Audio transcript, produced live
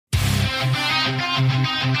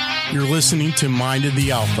You're listening to Mind of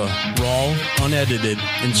the Alpha, raw, unedited,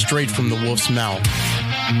 and straight from the wolf's mouth.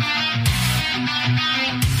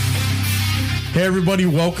 Hey everybody,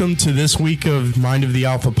 welcome to this week of Mind of the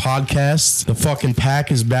Alpha podcast. The fucking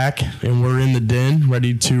pack is back and we're in the den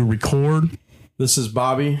ready to record. This is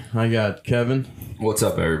Bobby. I got Kevin. What's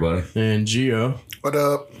up, everybody? And Gio. What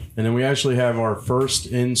up? And then we actually have our first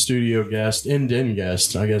in-studio guest, in-den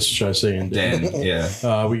guest, I guess, should I say in-den?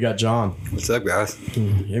 Yeah. We got John. What's up, guys?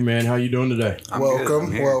 Hey, man, how you doing today?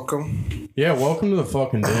 Welcome. Yeah, welcome to the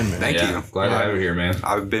fucking den, man. Thank you. Glad to have you here, man.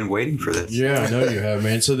 I've been waiting for this. Yeah, I know you have,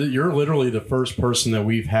 man. So you're literally the first person that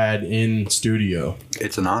we've had in studio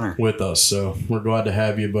It's an honor. with us, so we're glad to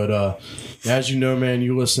have you. But as you know, man,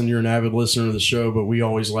 you're an avid listener of the show, but we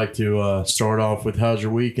always like to start off with how's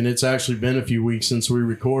your week? And it's actually been a few weeks since we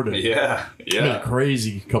recorded. Yeah. It's been a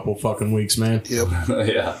crazy couple fucking weeks, man. Yep.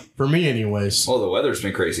 Yeah. For me, anyways. Well, the weather's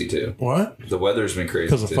been crazy, too. What? The weather's been crazy,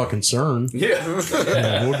 Because of too. fucking CERN. Yeah.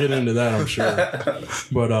 Yeah, we'll get into that, I'm sure.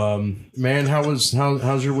 But man,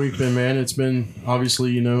 how's your week been, man? It's been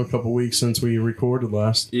obviously, a couple weeks since we recorded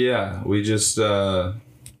last. Yeah. We just,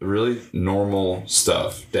 really normal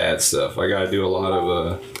stuff, dad stuff. I got to do a lot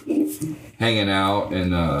of hanging out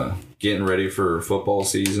and getting ready for football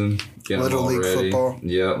season. Getting Little all league ready. football.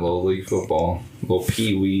 Yeah, little league football. Little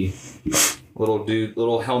pee-wee.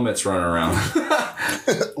 Little helmets running around.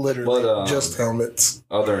 Literally, But, just helmets.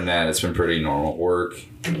 Other than that, it's been pretty normal. Work,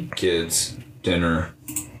 kids, dinner,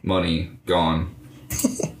 money, gone.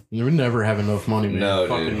 We never have enough money, man. No,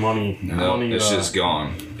 fucking dude. money. No, money, it's just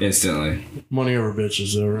gone instantly. money over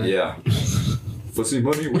bitches, though, right? Yeah. Pussy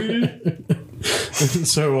money, weed.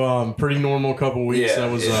 So, pretty normal couple weeks. Yeah,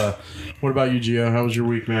 That was. yeah. What about you, Gio? How was your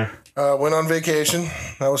week, man? Went on vacation.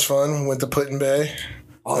 That was fun. Went to Put-in Bay.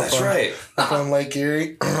 Oh, that's right. Up on Lake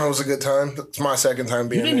Erie. It was a good time. It's my second time You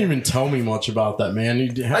being didn't there. even tell me much about that, man. He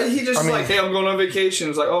just I mean- like, hey, I'm going on vacation.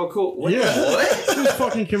 It's like, oh, cool. What? Yeah. It just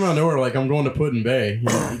fucking came out of nowhere. Like, I'm going to Put-in Bay.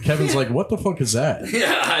 Kevin's like, what the fuck is that?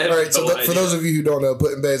 Yeah. I have All right, so no for those of you who don't know,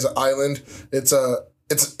 Put-in Bay is an island.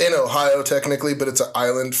 It's in Ohio technically, but it's an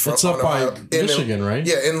island from It's up by Ohio. Michigan, right?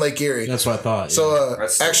 Yeah, in Lake Erie. That's what I thought. So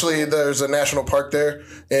That's- actually, there's a national park there,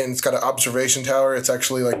 and it's got an observation tower. It's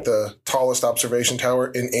actually like the tallest observation tower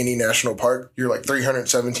in any national park. You're like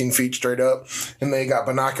 317 feet straight up, and they got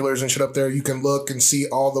binoculars and shit up there. You can look and see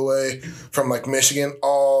all the way from like Michigan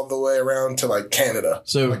all the way around to like Canada.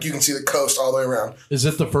 So- like you can see the coast all the way around. Is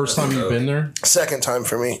it the first time you've been there? Second time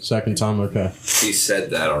for me. Second time? Okay. He said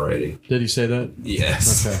that already. Did he say that? Yes.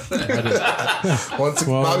 Okay. I didn't. Once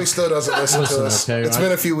Well, Bobby still doesn't listen to us. okay. It's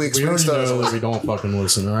been a few weeks, We but he already still know doesn't that listen. we don't fucking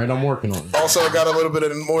listen, all right? I'm working on it. Also, I got a little bit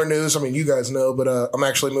of more news. I mean, you guys know, but I'm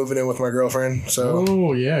actually moving in with my girlfriend. So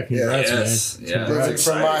Oh, yeah. Congrats, Yes. man. Yeah. moving That's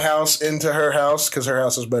from my exciting. house into her house because her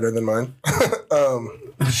house is better than mine.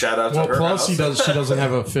 Shout out to Well, her plus house. she doesn't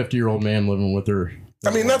have a 50-year-old man living with her. I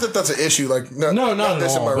mean, not that that's an issue. Like, No, not at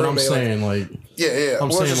this in all. my But I'm roommate, like, saying, like, yeah. I'm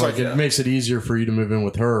Well, saying, just like, it yeah. makes it easier for you to move in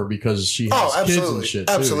with her because she has Oh, kids and absolutely. shit.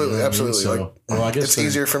 Too, Absolutely, you know what I mean? absolutely. So, Like, well, I guess it's they're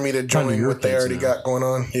easier for me to kinda join your what they kids already now. got going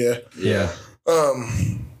on. Yeah. Yeah.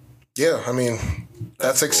 Yeah, I mean,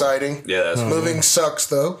 that's exciting. Yeah, that's Moving sucks,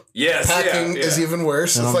 though. Yes. Packing yeah. is even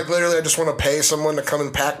worse. And It's I'm- like literally, I just want to pay someone to come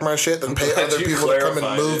and pack my shit and pay glad other you people to come and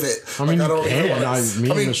clarified move it. it. I mean, Like, you don't even can. wanna- Me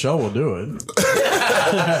and Michelle will do it.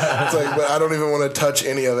 It's like, but I don't even want to touch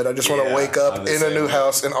any of it. I just want to Yeah, wake I'm up the in a same new way.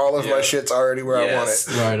 house and all of my Yeah. shit's already where I want Yes.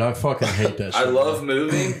 it. Right. I fucking hate that shit. I love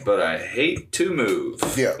moving, but I hate to move.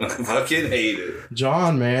 Yeah. Fucking hate it.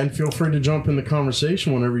 John, man, feel free to jump in the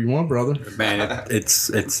conversation whenever you want, brother. Man,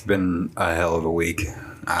 it's been a hell of a week.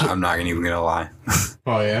 I'm not even gonna lie.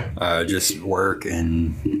 Oh, yeah? Just work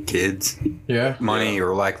and kids, Yeah? money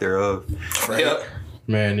or lack thereof. Yep.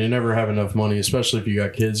 Man, you never have enough money, especially if you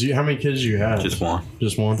got kids. How many kids do you have? Just one.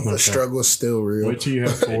 Just one? The Okay. struggle is still real. Wait till you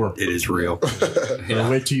have 4. It is real. Or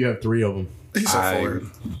wait till you have 3 of them. He said four.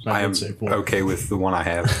 I I am would say 4. okay with the one I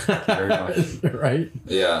have. Very much. Right?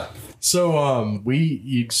 Yeah. So,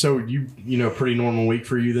 pretty normal week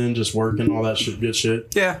for you then, just working, all that shit, good shit.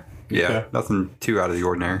 Yeah. Okay. Nothing too out of the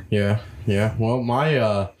ordinary. Yeah. Well,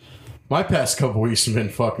 my past couple weeks have been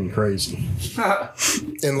fucking crazy.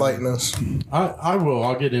 Enlighten us. I will.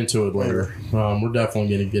 I'll get into it later. We're definitely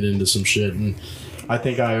going to get into some shit, and I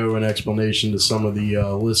think I owe an explanation to some of the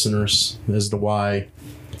listeners as to why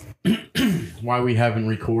we haven't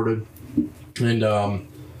recorded, and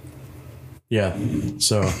yeah.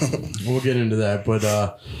 So we'll get into that,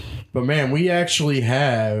 but man, we actually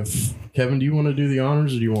have. Kevin, do you want to do the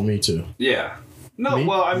honors, or do you want me to? Yeah. No, Me?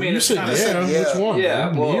 well, I mean, you it's said kind of yeah. Which one?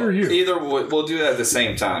 yeah. Me Well, or you? either we'll do that at the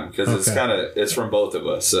same time because it's Okay. kind of it's from both of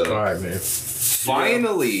us. So All right, man.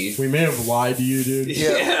 Finally. We may have lied to you, dude.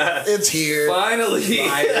 Yeah. It's here. Finally.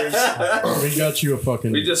 We got you a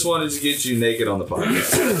fucking. We just wanted to get you naked on the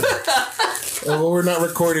podcast. Well, we're not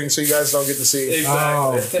recording, so you guys don't get to see.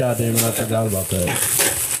 Oh, god damn it! I forgot about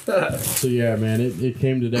that. So yeah, man, it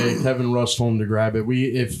came today. Kevin rushed home to grab it.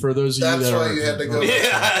 If for those of you That's that why are, you had to go.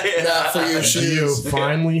 Yeah. Not for your Gio shoes.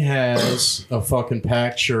 finally has a fucking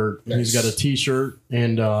packed shirt. He's got a t-shirt,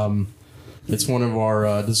 and it's one of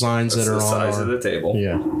our designs That's that are the on size our. of the table.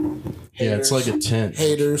 Yeah, yeah, it's like a tent.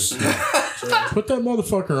 Haters. Put that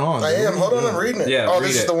motherfucker on. I dude. am. Hold on, I'm reading it. Yeah, Oh, read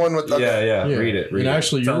this is it. the one with the. Yeah. Yeah. Read it. and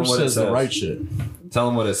actually, Tell yours them what it says the right shit. Tell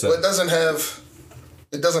them what it says. Well, it doesn't have.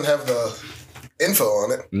 It doesn't have the info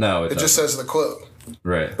on it. No, It just says the quote.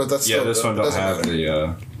 right. but that's yeah. still- This one don't doesn't have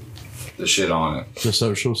the shit on it. The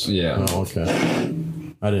socials. Yeah. Oh, okay.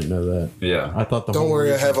 I didn't know that. Yeah. I thought the Don't whole worry,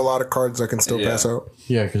 I reason- have a lot of cards I can still Yeah. pass out.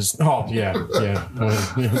 Yeah, because yeah.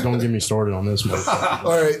 Don't get me started on this, motherfucker.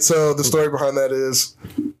 All right, so the story behind that is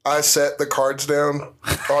I set the cards down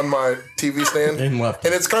on my TV stand. And left.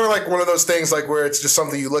 And it's kind of like one of those things like where it's just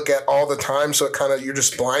something you look at all the time, so it kind of you're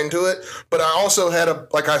just blind to it. But I also had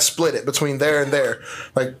I split it between there and there,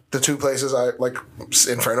 like the two places I like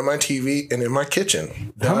in front of my TV and in my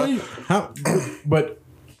kitchen. But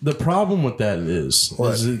the problem with that is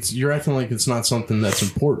you're acting like it's not something that's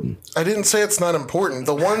important. I didn't say it's not important.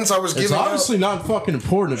 The ones I was It's giving obviously not fucking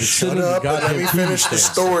important if it's Shut sitting in the up and let goddamn me TV finish the stand.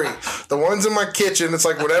 story. The ones in my kitchen, it's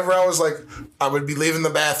like whenever I was like, I would be leaving the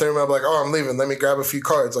bathroom. I'd be like, oh, I'm leaving. Let me grab a few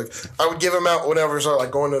cards. Like I would give them out whenever so like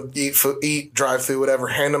going to eat, drive through, whatever.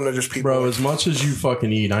 Hand them to just people. Bro, as much as you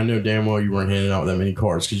fucking eat, I know damn well you weren't handing out that many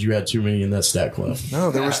cards because you had too many in that stack left. No,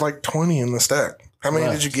 there was like 20 in the stack. How many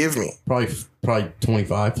Left. did you give me? Probably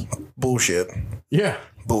 25. Bullshit. Yeah.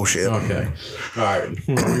 Bullshit. Okay. All right.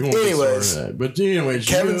 We won't get Anyways. started on that. But anyways,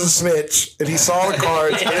 Kevin's a snitch, and he saw the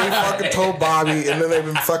cards, and he fucking told Bobby, and then they've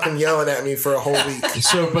been fucking yelling at me for a whole week.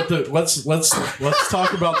 So, but let's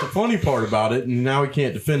talk about the funny part about it. And now he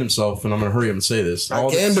can't defend himself, and I'm gonna hurry up and say this. I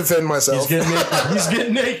can defend myself. He's getting naked. He's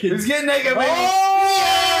getting naked. He's getting naked, baby. Oh!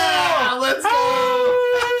 Yeah, let's go.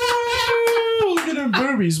 Oh, look at them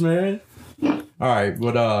boobies, man. All right,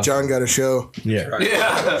 but John got a show. yeah.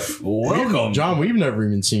 Yeah. Welcome. John, we've never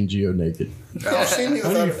even seen Gio naked. I've seen you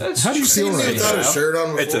without, How do you feel seen you right without now? a shirt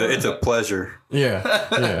on before. It's a pleasure.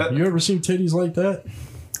 Yeah. You ever seen titties like that?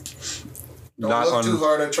 Don't Not look on- too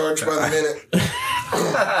hard. I charge by the minute.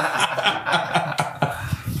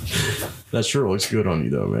 That sure looks good on you,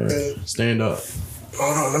 though, man. Stand up.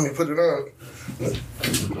 Hold on, let me put it on.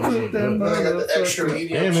 I got the extra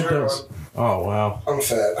medium Damn, it shirt does. on. Oh wow. I'm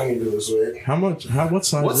fat. I need to lose weight. How much? What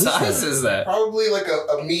size? What is size that? is that? Probably like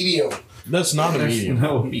a medium. That's not a medium.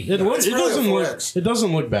 No. It It's doesn't probably a look. 4X. It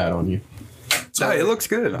doesn't look bad on you. No, it looks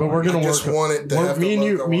good. But we're gonna I just work. want it to have me and the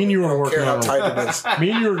you. logo Me on and it. you I are don't working care how on. tight it is.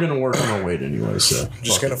 Me and you are gonna work on our weight anyway. So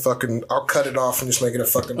Just gonna fucking. I'll cut it off and just make it a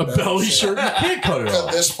fucking a belly shirt. You can't cut it Cut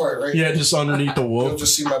off. this part right. Yeah, just underneath the You'll wolf.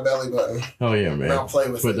 just see my belly button. Oh yeah, And I'll man. play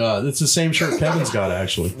with But it. it's the same shirt Kevin's got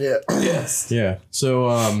actually. Yeah. Yes. Yeah. So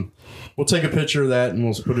we'll take a picture of that and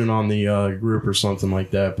we'll put it on the group or something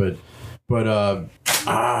like that. But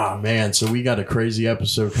man, so we got a crazy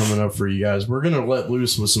episode coming up for you guys. We're gonna let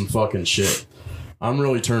loose with some fucking shit. I'm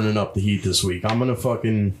really turning up the heat this week. I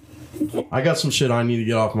got some shit I need to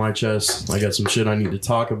get off my chest. I got some shit I need to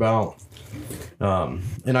talk about.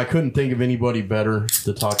 And I couldn't think of anybody better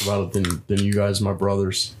to talk about it than you guys, my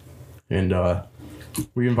brothers. And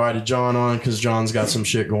we invited John on because John's got some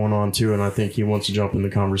shit going on too, and I think he wants to jump in the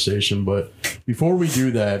conversation. But before we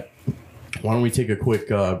do that, why don't we take a quick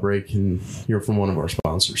break and hear from one of our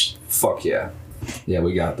sponsors? Fuck yeah. Yeah,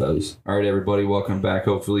 we got those. All right, everybody, welcome back.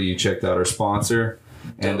 Hopefully you checked out our sponsor.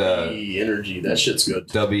 And Energy, that shit's good.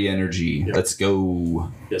 W Energy. Yep. Let's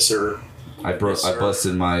go. Yes, sir. I Yes, sir.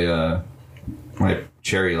 busted my my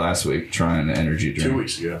cherry last week trying an energy drink. 2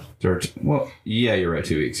 weeks ago, Well, yeah, you're right.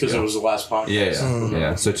 2 weeks because it ago. was the last podcast.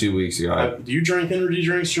 Yeah. So 2 weeks ago. Do you drink energy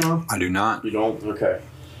drinks, John? I do not. You don't? Okay.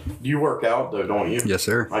 You work out though, don't you? Yes,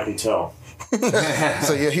 sir. I can tell.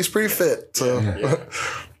 So yeah, he's pretty fit. So Yeah.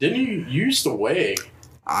 Didn't you used to weigh?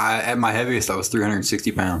 At my heaviest, I was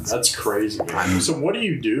 360 pounds. That's crazy, man. So what do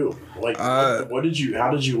you do? Like, how did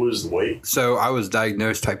you lose the weight? So I was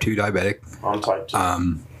diagnosed type 2 diabetic. I'm type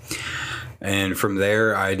 2. And from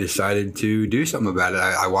there, I decided to do something about it.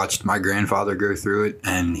 I watched my grandfather go through it,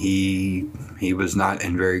 and he was not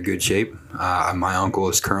in very good shape. My uncle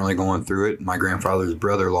is currently going through it. My grandfather's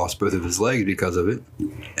brother lost both of his legs because of it,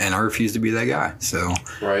 and I refused to be that guy. So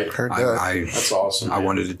Right. heard that. That's awesome. I man.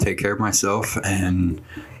 wanted to take care of myself, and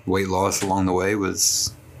weight loss along the way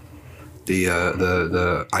was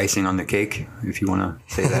the icing on the cake, if you want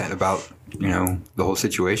to say that, about the whole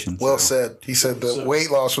situation. Well said. He said the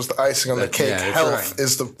weight loss was the icing on the cake. yeah, that's Health right.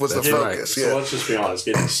 was the focus. So Yeah. let's just be honest.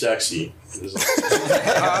 Getting sexy is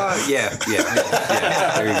Yeah.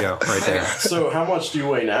 There you go, right there. So how much do you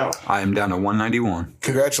weigh now? I am down to 191.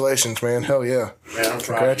 Congratulations, man. Hell yeah. Man, I'm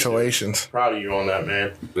Congratulations. proud of you on that,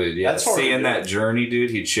 man. But yeah, That's hard to seeing do. that journey,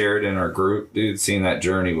 dude, he shared in our group, dude. Seeing that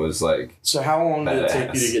journey was like, So how long did it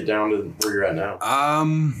take you Badass. to get down to where you're at now?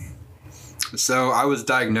 So I was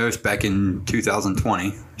diagnosed back in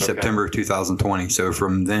 2020, September of 2020. So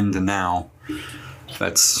from then to now,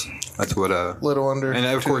 that's what Little under. and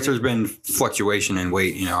of 2 course there's been fluctuation in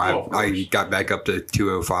weight. of I got back up to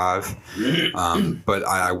 205, but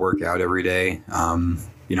I work out every day.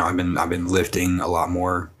 I've been lifting a lot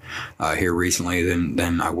more here recently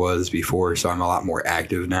than I was before, so I'm a lot more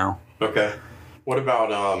active now. Okay. What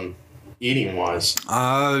about eating wise?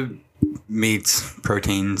 Meats,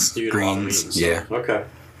 proteins, Do you eat a lot of meat greens. and stuff?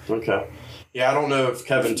 Okay. Yeah, I don't know if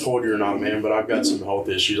Kevin told you or not, man, but I've got some health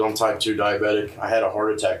issues. I'm type 2 diabetic. I had a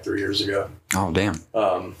heart attack 3 years ago. Oh damn.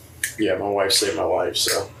 Yeah, my wife saved my life,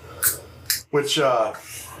 so which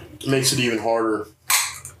makes it even harder.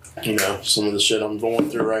 Some of the shit I'm going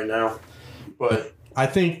through right now. But I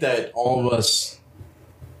think that all of us,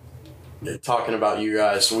 talking about you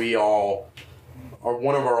guys, we all are,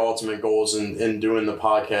 one of our ultimate goals in doing the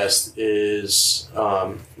podcast is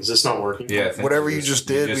this not working? yeah. I think Whatever we you just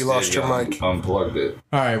did, we lost your mic. Unplugged it.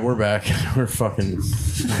 All right, we're back. We're fucking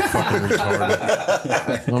retarded.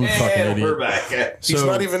 I'm a fucking idiot. We're back. He's So,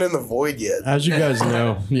 not even in the void yet. as you guys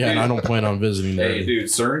know, and I don't plan on visiting Hey, there. dude,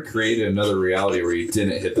 CERN created another reality where you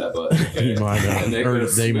didn't hit that button. He might And have, or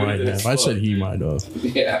could've they might smoothed it have. as I said fuck, he dude. might have.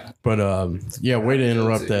 Yeah, But yeah, way to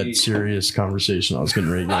interrupt It's a that heat. serious conversation I was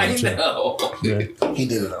getting ready to get I into. know. Yeah. He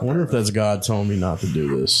did it. I wonder if that's God telling me not to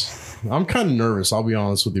do this. I'm kind of nervous. I'll be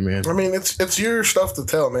honest with you, man. I mean, it's your stuff to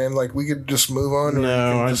tell, man. Like, we could just move on or No,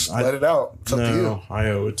 we can I- just I- let it out. It's up to you. No, I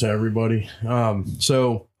owe it to everybody.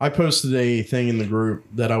 So I posted a thing in the group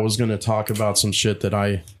that I was going to talk about some shit that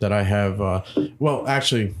I have. Well,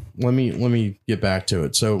 actually, let me get back to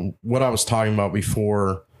it. So what I was talking about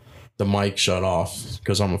before the mic shut off,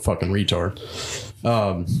 because I'm a fucking retard.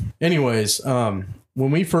 Anyways, when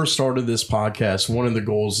we first started this podcast, one of the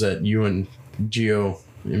goals that you and Gio,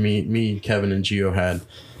 me, Kevin, and Gio had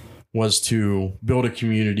was to build a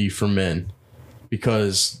community for men.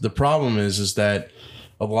 Because the problem is that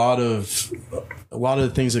a lot of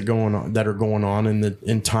the things that are going on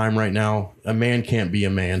in time right now, a man can't be a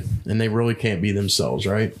man, and they really can't be themselves,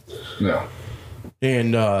 right? No.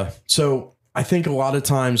 And so I think a lot of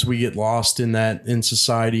times we get lost in that in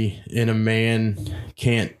society, and a man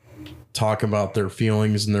can't talk about their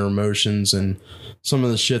feelings and their emotions and some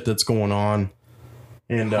of the shit that's going on.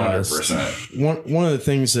 And 100%. one of the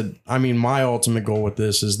things that, I mean, my ultimate goal with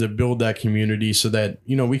this is to build that community so that,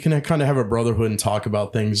 we can kind of have a brotherhood and talk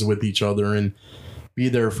about things with each other and be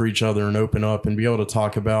there for each other and open up and be able to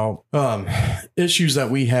talk about issues that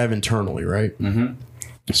we have internally, right? Mm-hmm.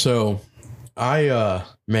 So I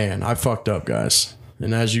fucked up, guys.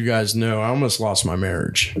 And as you guys know, I almost lost my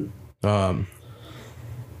marriage. And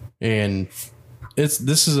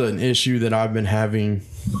this is an issue that I've been having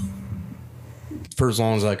for as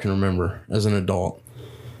long as I can remember as an adult.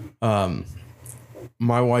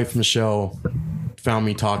 My wife, Michelle, found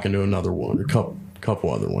me talking to another woman, a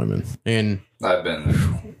couple other women. And I've been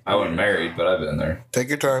there. I wasn't married, but I've been there. Take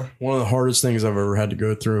your time. one of the hardest things I've ever had to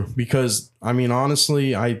go through, because I mean,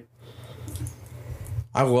 honestly, I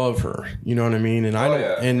love her, you know what I mean? And I Oh, don't,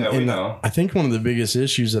 yeah. and, Yeah, we and know. I think one of the biggest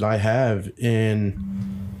issues that I have in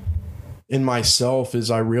myself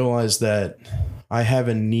is I realize that I have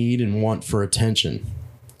a need and want for attention,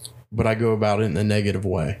 but I go about it in a negative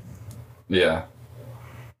way. Yeah.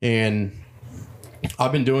 And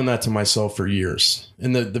I've been doing that to myself for years.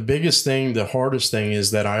 And the biggest thing, the hardest thing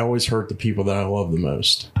is that I always hurt the people that I love the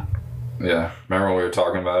most. Yeah. Remember when we were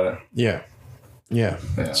talking about it? Yeah. Yeah.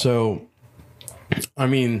 So, I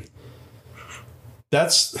mean,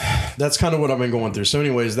 that's kind of what I've been going through. So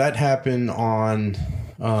anyways, that happened on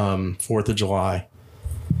 4th of July.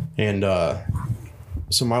 And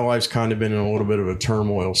so my life's kind of been in a little bit of a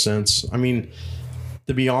turmoil since. I mean,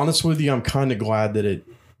 to be honest with you, I'm kind of glad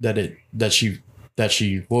that she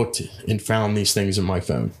looked and found these things in my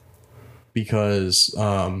phone, because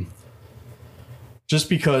just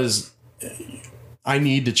because I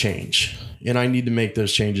need to change and I need to make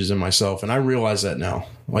those changes in myself. And I realize that now.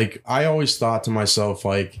 Like, I always thought to myself,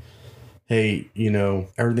 like, hey,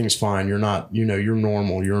 everything's fine. You're not, you're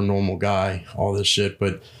normal. You're a normal guy, all this shit.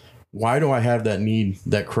 But why do I have that need,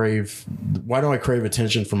 why do I crave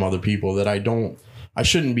attention from other people that I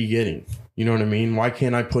shouldn't be getting? You know what I mean? Why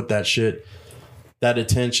can't I put that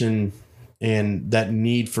attention and that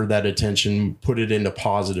need for that attention, put it into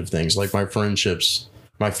positive things like my friendships,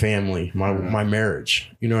 my family, my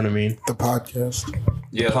marriage. You know what I mean? The podcast.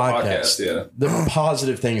 Yeah, the podcast. Yeah. The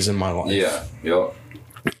positive things in my life. Yeah. Yep.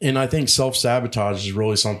 And I think self-sabotage is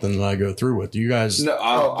really something that I go through with. You guys... No,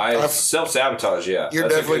 I self-sabotage, yeah. You're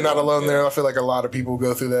definitely not alone there. I feel like a lot of people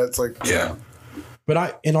go through that. It's like... Yeah.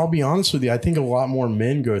 But I'll be honest with you, I think a lot more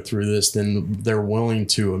men go through this than they're willing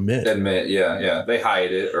to admit. Yeah. They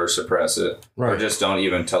hide it or suppress it. Right. Or just don't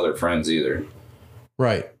even tell their friends either.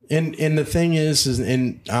 Right. And the thing is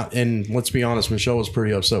and let's be honest, Michelle was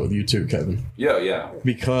pretty upset with you too, Kevin. Yeah.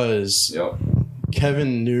 Because Yep.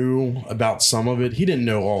 Kevin knew about some of it. He didn't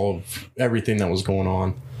know all of everything that was going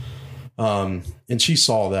on. And she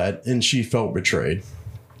saw that and she felt betrayed.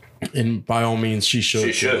 And by all means, she should.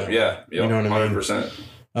 She should, yeah. You know what I mean?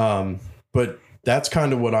 100%. But that's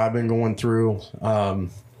kind of what I've been going through.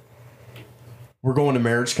 We're going to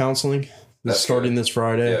marriage counseling. Starting this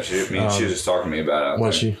Friday. Yeah, she was just talking to me about it.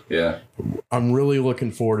 Was she? Yeah. I'm really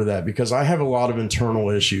looking forward to that because I have a lot of internal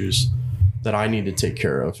issues that I need to take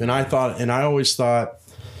care of. And I always thought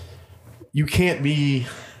you can't be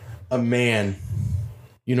a man,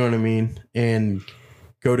 you know what I mean? And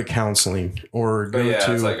go to counseling or go to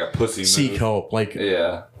it's like a pussy seek move. help. Like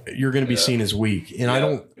you're going to be seen as weak. And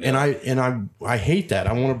I hate that.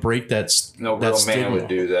 I want to break that. No that real stigma. man would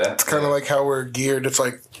do that. It's kind of like how we're geared. It's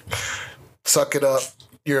like, suck it up.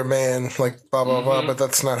 You're a man, like blah, blah, blah. But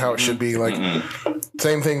that's not how it should be. Like,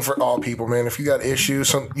 same thing for all people, man. If you got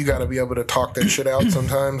issues, you got to be able to talk that shit out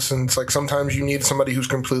sometimes. And it's like sometimes you need somebody who's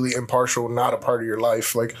completely impartial, not a part of your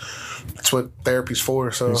life. Like, that's what therapy's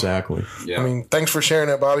for. So Exactly. Yeah. I mean, thanks for sharing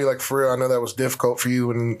that, Bobby. Like, for real, I know that was difficult for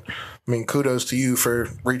you. And I mean, kudos to you for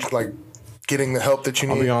getting the help that you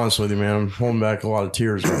need. I'll be honest with you, man. I'm holding back a lot of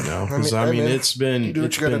tears right now because it's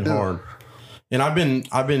been hard. And I've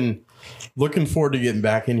been looking forward to getting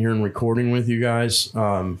back in here and recording with you guys.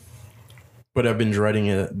 But I've been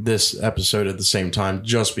dreading this episode at the same time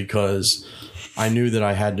just because I knew that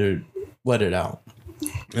I had to let it out.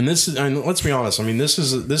 And let's be honest. I mean, this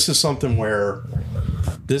is something where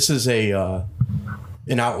this is an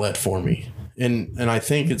outlet for me. And I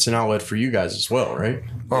think it's an outlet for you guys as well, right?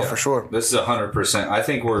 Oh, for sure. This is 100%. I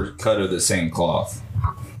think we're cut of the same cloth.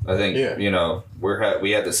 I think,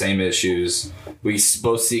 we had the same issues. We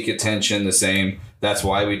both seek attention the same. That's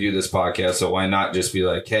why we do this podcast. So why not just be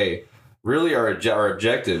like, hey, really our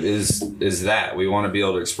objective is that we want to be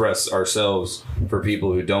able to express ourselves for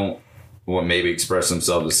people who don't maybe express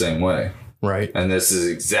themselves the same way. Right. And this is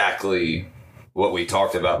exactly what we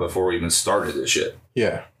talked about before we even started this shit.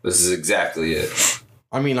 Yeah. This is exactly it.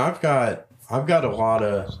 I mean, I've got a lot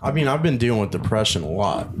of. I mean, I've been dealing with depression a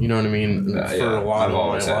lot. You know what I mean? For a lot I've of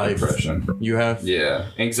always my had life. depression. You have? Yeah.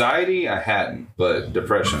 Anxiety, I hadn't, but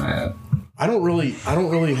depression, I had. I don't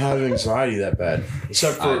really have anxiety that bad.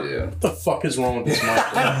 Except for I do. what the fuck is wrong with this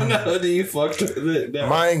mic? I don't know. Do you fucked with it? No.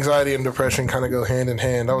 My anxiety and depression kind of go hand in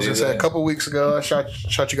hand. I was Do gonna say they? a couple weeks ago, I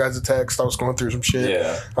shot you guys a text. I was going through some shit.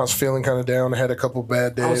 Yeah. I was feeling kind of down. I had a couple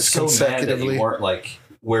bad days I was so mad that consecutively. you weren't like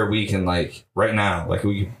where we can right now,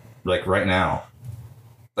 right now.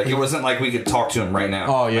 Like it wasn't like we could talk to him right now.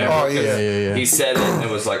 Oh yeah. Oh, yeah. Yeah. He said it and it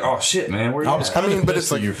was like, oh shit, man, where you I was at? kind of but pissed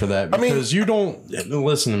it's at like- you for that I mean- because you don't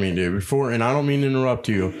listen to me, dude. Before, and I don't mean to interrupt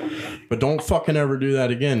you, but don't fucking ever do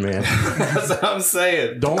that again, man. That's what I'm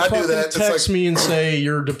saying. Don't I do fucking that. It's text like- me and say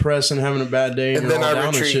you're depressed and having a bad day and, And you're then all I down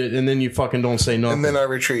and retreat. shit, and then you fucking don't say nothing. And then I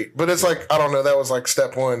retreat. But it's like, I don't know, that was like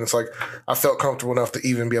step one. It's like, I felt comfortable enough to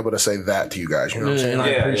even be able to say that to you guys. You know what I'm saying? and I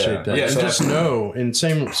Yeah, appreciate yeah. that. Yeah, and so- just know, and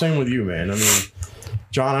same with you, man. I mean,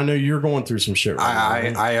 John, I know you're going through some shit right now.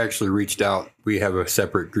 man. I actually reached out. We have a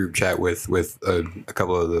separate group chat with a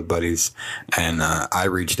couple of the buddies, and I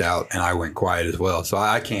reached out and I went quiet as well. So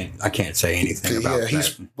I can't say anything about Yeah,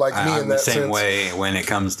 he's that. like me I'm in the that same sense. way when it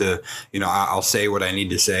comes to I'll say what I need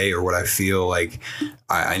to say or what I feel like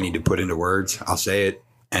I need to put into words. I'll say it,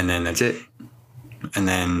 and then that's it. And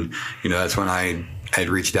then that's when I had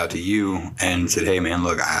reached out to you and said, hey man,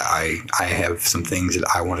 look, I have some things that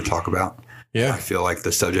I want to talk about. Yeah. I feel like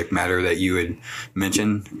the subject matter that you had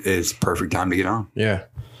mentioned is perfect time to get on. Yeah.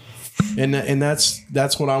 And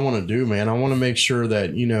that's what I want to do, man. I want to make sure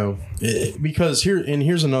that, because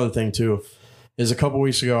here's another thing too, is a couple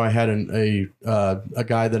weeks ago I had a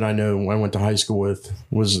guy that I know I went to high school with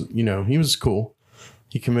was, he was cool.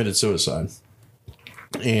 He committed suicide.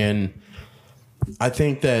 And I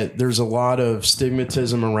think that there's a lot of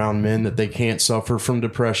stigmatism around men that they can't suffer from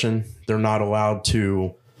depression. They're not allowed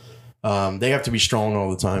to. They have to be strong all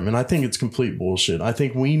the time. And I think it's complete bullshit. I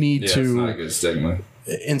think we need Yeah, to. it's not a good stigma.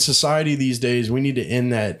 in society these days, we need to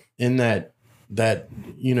end that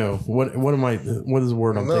you know, what is the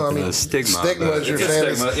word I'm thinking? I mean, stigma. Stigma is your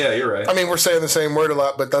stigma. Yeah, you're right. I mean, we're saying the same word a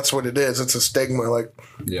lot, but that's what it is. It's a stigma, like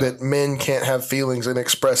that men can't have feelings and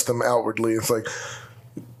express them outwardly. It's like,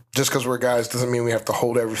 just because we're guys doesn't mean we have to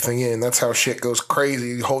hold everything in. That's how shit goes crazy.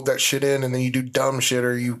 You hold that shit in, and then you do dumb shit,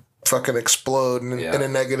 or you fucking explode in a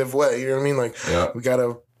negative way. You know what I mean? Like, we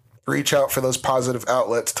gotta reach out for those positive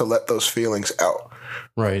outlets to let those feelings out.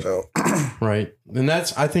 Right. So. Right. And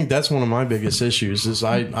I think that's one of my biggest issues is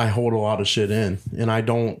I hold a lot of shit in, and I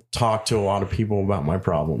don't talk to a lot of people about my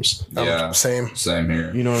problems. Yeah. Same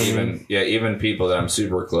here. You know what I mean? Yeah. Even people that I'm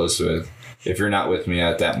super close with, if you're not with me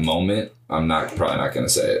at that moment, I'm probably not going to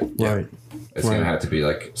say it. Right. It's going to have to be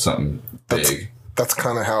like something big. That's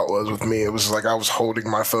kind of how it was with me. It was like I was holding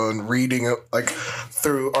my phone, reading it like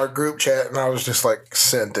through our group chat, and I was just like,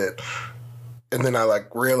 sent it. And then I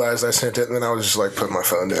like realized I sent it, and then I was just like putting my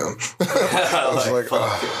phone down. I was like,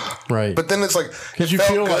 oh. Right. But then it's like, because you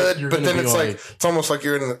feel good, like but then it's like, it's almost like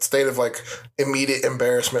you're in a state of like immediate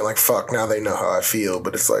embarrassment. Like, fuck, now they know how I feel.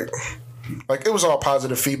 But it's like it was all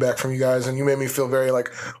positive feedback from you guys, and you made me feel very like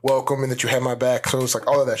welcome and that you had my back. So it's like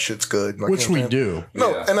all of that shit's good. Like, which we do.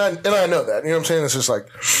 No, and I know that. You know what I'm saying? It's just like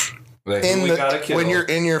when you're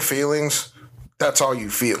in your feelings, that's all you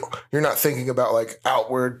feel. You're not thinking about like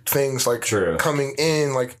outward things like coming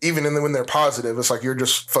in, like even when they're positive. It's like you're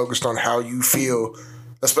just focused on how you feel,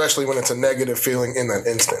 especially when it's a negative feeling in that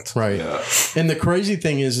instance. Right. Yeah. And the crazy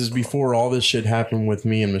thing is before all this shit happened with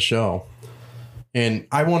me and Michelle, and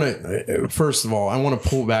I want to, first of all, I want to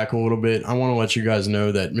pull back a little bit. I want to let you guys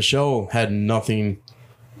know that Michelle had nothing.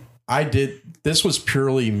 This was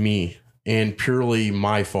purely me and purely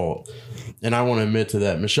my fault. And I want to admit to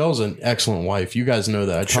that. Michelle's an excellent wife. You guys know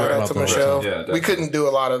that. I talk about that. Michelle. Yeah, we couldn't do a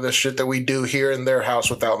lot of this shit that we do here in their house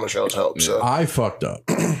without Michelle's help. So I fucked up.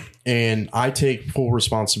 And I take full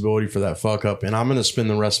responsibility for that fuck up. And I'm going to spend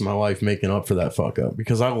the rest of my life making up for that fuck up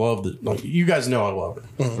because I love it. Like, you guys know I love it.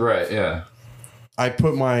 Right, yeah. I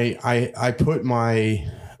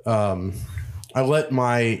let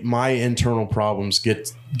my internal problems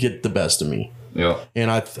get the best of me. Yeah. And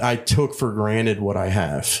I took for granted what I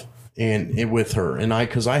have. And with her, and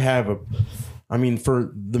because I have for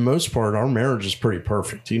the most part, our marriage is pretty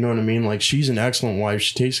perfect. You know what I mean? Like, she's an excellent wife.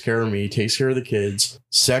 She takes care of me, takes care of the kids,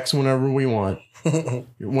 sex whenever we want,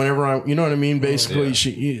 whenever you know what I mean? Basically,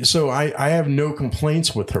 so I have no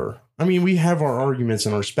complaints with her. I mean, we have our arguments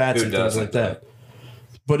and our spats and things like that.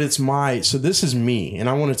 But so this is me, and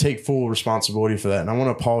I want to take full responsibility for that. And I want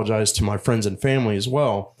to apologize to my friends and family as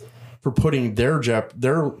well for putting their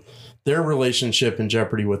relationship in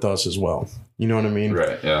jeopardy with us as well. You know what I mean?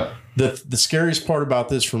 Right. Yeah. The scariest part about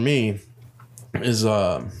this for me is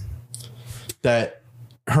that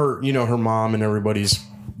her mom and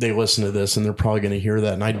they listen to this and they're probably going to hear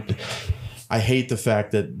that. And I hate the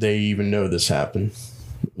fact that they even know this happened.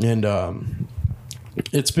 And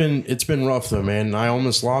it's been rough though, man. I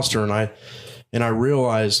almost lost her, and I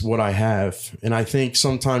realized what I have. And I think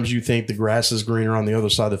sometimes you think the grass is greener on the other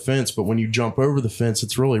side of the fence, but when you jump over the fence,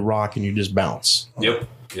 it's really rock and you just bounce. Yep.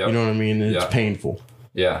 You know what I mean? It's painful.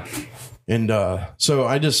 Yeah. And so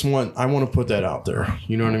I want to put that out there.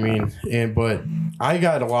 You know what I mean? But I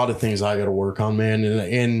got a lot of things I got to work on, man.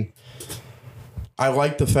 And I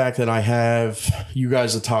like the fact that I have you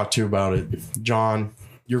guys to talk to about it. John,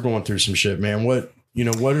 you're going through some shit, man. What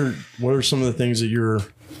are some of the things that you're...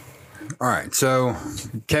 All right, so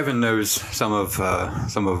Kevin knows some of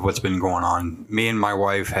what's been going on. Me and my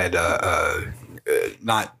wife had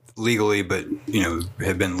not legally, but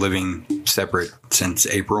have been living separate since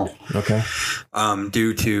April. Okay.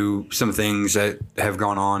 Due to some things that have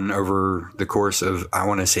gone on over the course of, I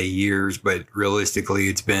want to say years, but realistically,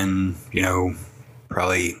 it's been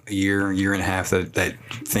probably a year and a half that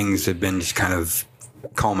things have been just kind of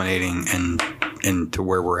culminating and to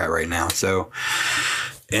where we're at right now. So.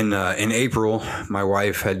 In April, my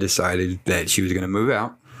wife had decided that she was going to move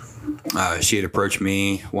out. She had approached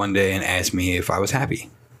me one day and asked me if I was happy.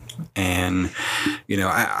 And,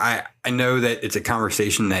 I know that it's a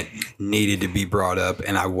conversation that needed to be brought up,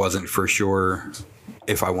 and I wasn't for sure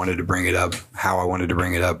if I wanted to bring it up, how I wanted to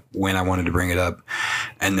bring it up, when I wanted to bring it up.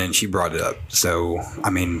 And then she brought it up. So,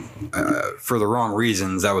 for the wrong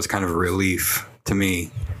reasons, that was kind of a relief to me.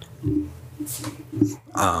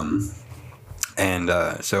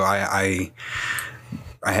 So I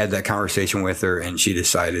had that conversation with her, and she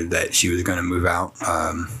decided that she was going to move out.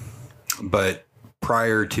 But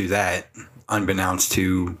prior to that, unbeknownst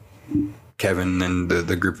to Kevin and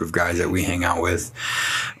the group of guys that we hang out with,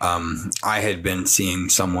 I had been seeing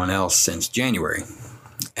someone else since January.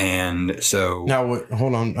 And so now,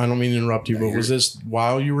 hold on. I don't mean to interrupt you, but was this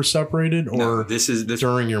while you were separated, or no, this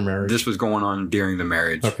during your marriage? This was going on during the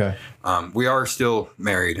marriage. Okay. We are still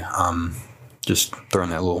married. Just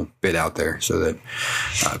throwing that little bit out there so that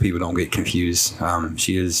people don't get confused.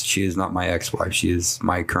 She is not my ex-wife. She is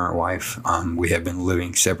my current wife. We have been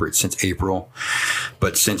living separate since April,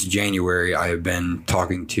 but since January, I have been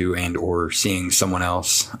talking to and or seeing someone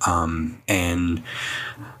else. And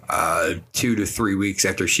 2 to 3 weeks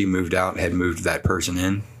after she moved out, had moved that person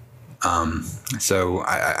in. So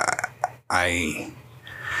I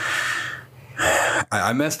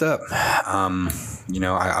messed up.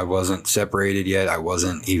 I wasn't separated yet. I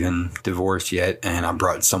wasn't even divorced yet. And I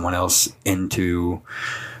brought someone else into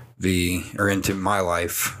my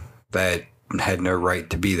life that had no right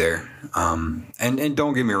to be there. And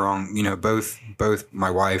don't get me wrong, both my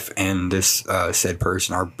wife and this said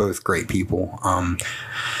person are both great people.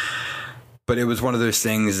 But it was one of those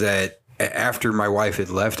things that after my wife had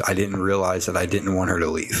left, I didn't realize that I didn't want her to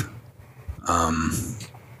leave.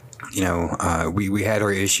 We had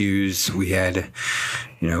our issues. We had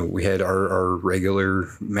our regular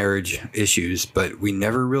marriage issues, but we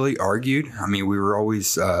never really argued. I mean, we were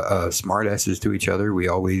always smart asses to each other. We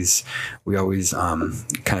always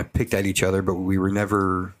kind of picked at each other, but we were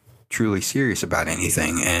never truly serious about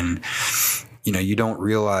anything. And, you don't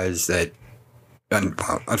realize that.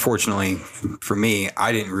 Unfortunately for me,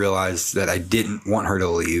 I didn't realize that I didn't want her to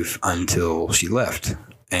leave until she left.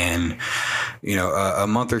 And, a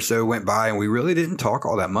month or so went by and we really didn't talk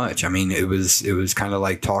all that much. I mean, it was kind of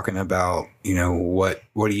like talking about, what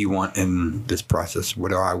do you want in this process?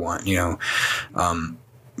 What do I want?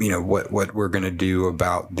 What we're going to do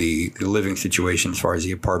about the living situation as far as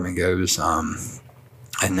the apartment goes.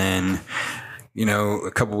 And then,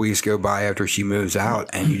 a couple weeks go by after she moves out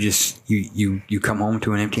and you come home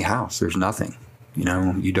to an empty house. There's nothing, you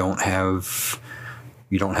don't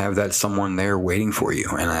have that someone there waiting for you.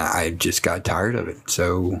 And I just got tired of it.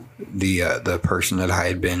 So the person that I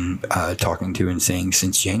had been talking to and seeing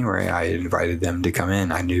since January, I had invited them to come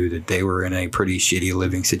in. I knew that they were in a pretty shitty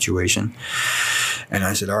living situation. And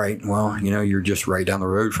I said, all right, well, you're just right down the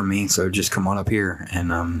road from me. So just come on up here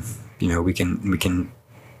and, we can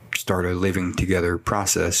start a living together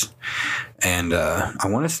process. And I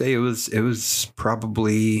want to say it was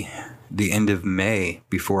probably the end of May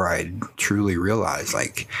before I truly realized,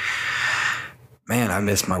 like, man, I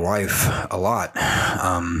miss my wife a lot.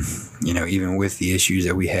 Even with the issues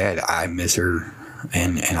that we had, I miss her,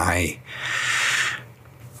 and I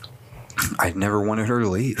never wanted her to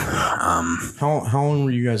leave. How long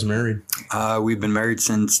were you guys married? We've been married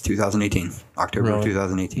since 2018, October of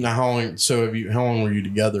 2018. Now, how long were you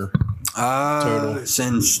together? Total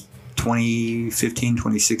Since 2015,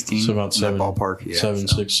 2016. So about seven, ballpark. Yeah,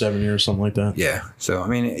 7 years, something like that. Yeah. So, I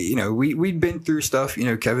mean, we'd been through stuff.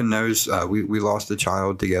 Kevin knows we lost a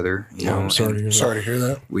child together. I'm sorry to hear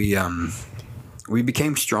that. We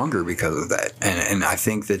became stronger because of that. And I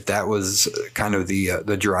think that was kind of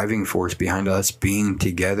the driving force behind us being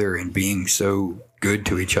together and being so good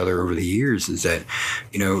to each other over the years is that,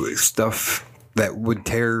 stuff that would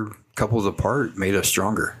tear couples apart made us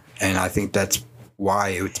stronger. And I think that's why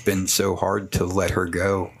it's been so hard to let her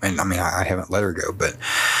go. And I mean, I haven't let her go, but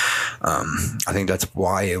I think that's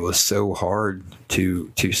why it was so hard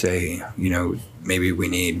to say, maybe we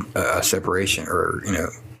need a separation or,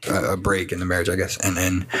 a break in the marriage, I guess. And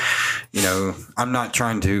then, I'm not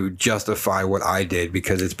trying to justify what I did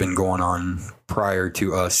because it's been going on prior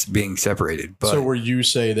to us being separated. But so were you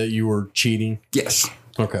say that you were cheating? Yes.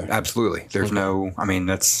 Okay. Absolutely. There's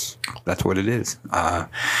that's what it is.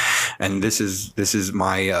 And this is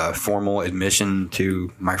my formal admission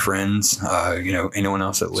to my friends, anyone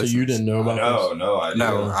else that listens. So you didn't know about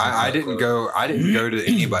this? I didn't go to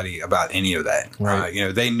anybody about any of that.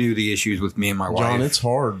 Right. They knew the issues with me and my wife. John, it's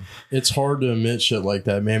hard. It's hard to admit shit like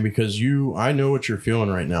that, man, because I know what you're feeling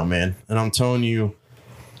right now, man. And I'm telling you,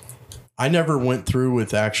 I never went through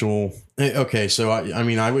with actual. Okay, so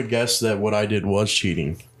I would guess that what I did was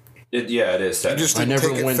cheating. It is. I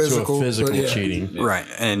never went to a physical cheating. Yeah. Right,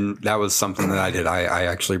 and that was something that I did. I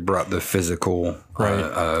actually brought the physical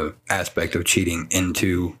aspect of cheating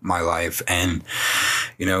into my life, and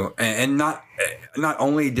and not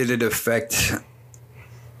only did it affect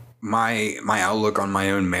my outlook on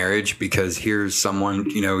my own marriage, because here's someone,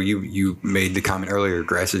 you made the comment earlier,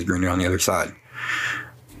 grass is greener on the other side.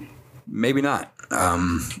 Maybe not.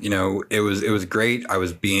 It was great. I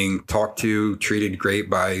was being talked to, treated great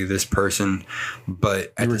by this person,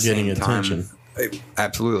 but at the same time,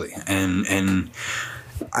 absolutely. And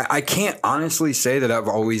I can't honestly say that I've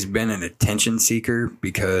always been an attention seeker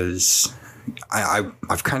because,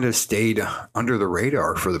 I've kind of stayed under the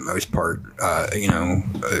radar for the most part,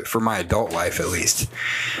 for my adult life at least.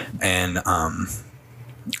 And,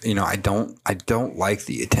 I don't like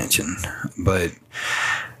the attention, but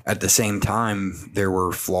at the same time, there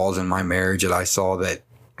were flaws in my marriage that I saw that,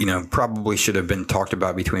 probably should have been talked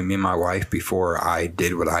about between me and my wife before I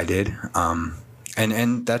did what I did.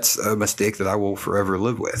 And that's a mistake that I will forever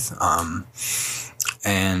live with.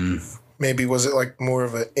 And maybe was it like more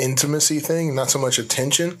of an intimacy thing, not so much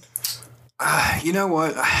attention? You know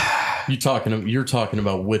what? You're talking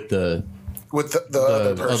about with the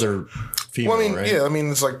other person. Other female, right? Yeah. I mean,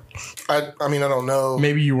 it's like I don't know.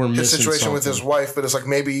 Maybe you were missing his situation something with his wife, but it's like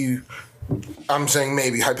maybe I'm saying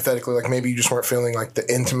maybe hypothetically, like maybe you just weren't feeling like the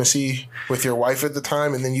intimacy with your wife at the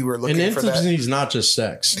time, and then you were looking for that. And intimacy is not just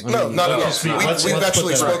sex. Not at all. We've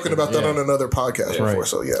actually spoken about that on another podcast before.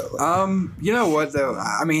 So yeah. You know what though?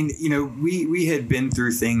 I mean, we had been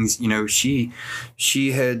through things.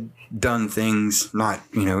 She had done things, not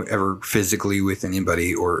ever physically with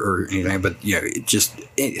anybody or anything, but just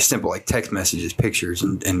simple like text messages, pictures,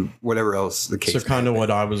 and whatever else the case. So kind of what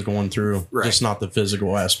I was going through, just not the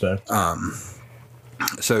physical aspect.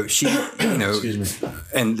 So she, Excuse me.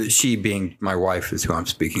 And she being my wife is who I'm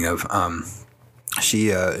speaking of. She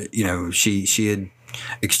had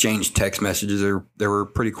exchanged text messages. They were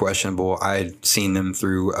pretty questionable. I had seen them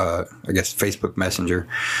through, I guess, Facebook Messenger,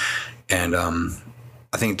 and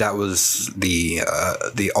I think that was the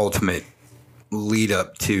ultimate lead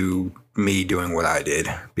up to me doing what I did,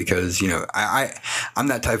 because I'm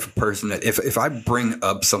that type of person that if I bring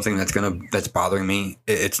up something that's bothering me,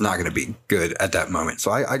 it's not gonna be good at that moment.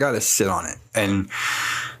 So I got to sit on it, and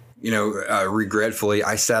regretfully,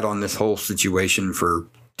 I sat on this whole situation for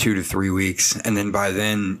 2 to 3 weeks, and then by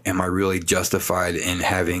then, am I really justified in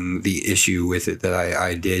having the issue with it that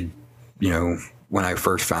I did? When I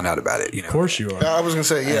first found out about it, Of course you are. I was going to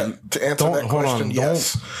say, to answer that question,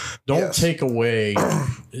 yes. Don't take away.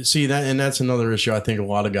 See, that's another issue I think a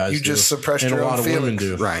lot of guys do. You just suppress and your a lot own of feelings.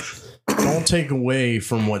 women do. right? Don't take away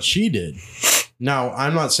from what she did. Now,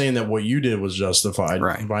 I'm not saying that what you did was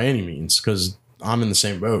justified by any means, because I'm in the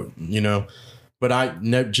same boat, But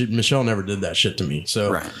Michelle never did that shit to me.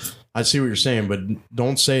 So I see what you're saying, but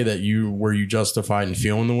don't say that you justified in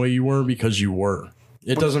feeling the way you were, because you were.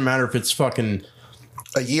 It doesn't matter if it's fucking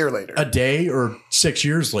a year later, a day, or 6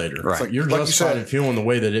 years later. Right. You're justified in feeling the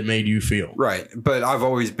way that it made you feel. Right. But I've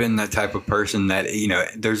always been that type of person that,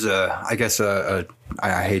 there's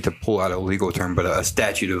I hate to pull out a legal term, but a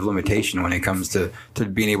statute of limitation when it comes to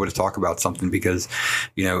being able to talk about something, because,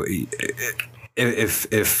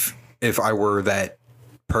 if I were that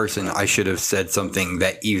person, I should have said something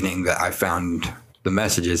that evening that I found the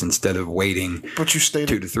messages, instead of waiting but you stated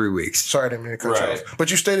 2 to 3 weeks. Sorry, I didn't mean to cut you off.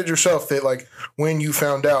 But you stated yourself that, like, when you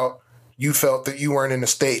found out, you felt that you weren't in a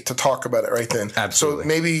state to talk about it right then. Absolutely. So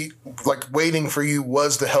maybe, like, waiting for you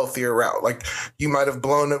was the healthier route. Like, you might have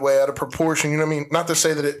blown it way out of proportion. You know what I mean? Not to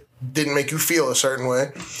say that it didn't make you feel a certain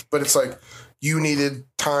way, but it's like you needed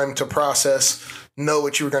time to process, know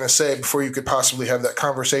what you were going to say before you could possibly have that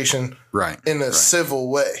conversation in a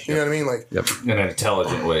civil way. You know what I mean? Like, in an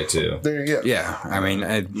intelligent way too. There you go. Yeah. I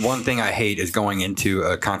mean, one thing I hate is going into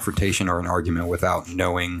a confrontation or an argument without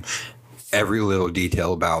knowing every little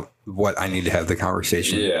detail about what I need to have the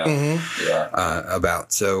conversation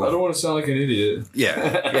about. So I don't want to sound like an idiot.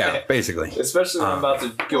 Yeah, basically. Especially when I'm about to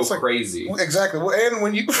go crazy. Exactly. Well, and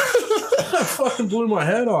when you I fucking blew my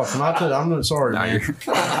head off. I'm sorry, man.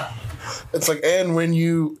 It's like, and when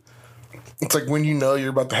you know you're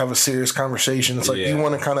about to have a serious conversation, it's like you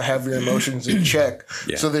want to kind of have your emotions in check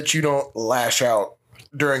so that you don't lash out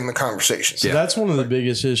during the conversation. So that's one of the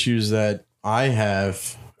biggest issues that I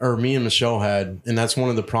have, or me and Michelle had, and that's one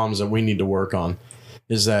of the problems that we need to work on,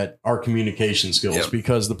 is that our communication skills.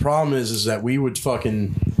 Because the problem is that we would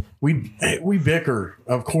we bicker.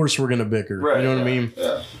 Of course we're gonna bicker. You know what I mean?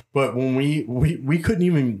 Yeah. But when we couldn't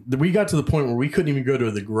even, we got to the point where we couldn't even go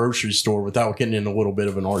to the grocery store without getting in a little bit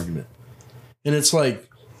of an argument. And it's like,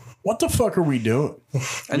 what the fuck are we doing?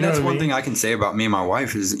 And that's one thing I can say about me and my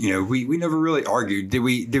wife is, we never really argued. Did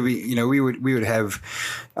we, we would have,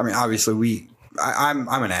 I mean, obviously I'm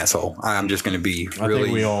an asshole. I'm just going to be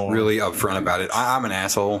really upfront about it. I'm an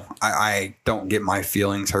asshole. I don't get my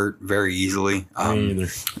feelings hurt very easily. Me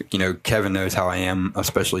either. Kevin knows how I am,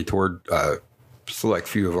 especially toward select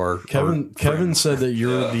few of our Kevin said that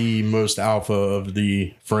you're the most alpha of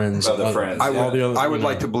the friends. I would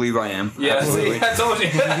like to believe I am. Yeah, see, I told you.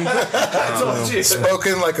 I told you.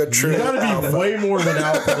 Spoken like a true. You got to be way more than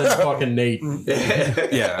alpha than fucking Nate.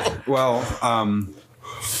 Yeah. Well,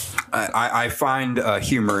 I find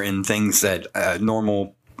humor in things that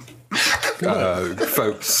normal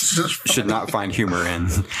folks should not find humor in.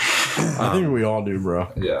 I think we all do,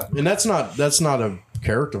 bro. Yeah. And that's not a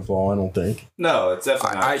character flaw, I don't think. No, it's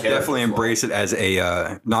definitely not. I definitely embrace it as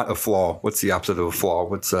a not a flaw. What's the opposite of a flaw?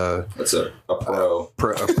 What's That's a pro.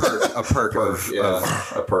 a perk of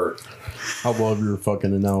A perk. I love your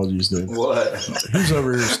fucking analogies, dude. What? Who's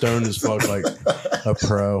over here stoned as fuck like a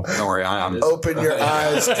pro? Don't worry, I'm Open your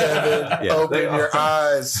eyes, Kevin. Yeah. Open your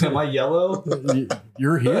eyes. Am I yellow?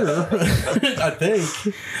 You're here, I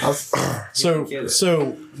think.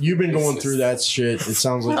 So you've been going through that shit. It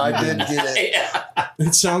sounds like I did get it.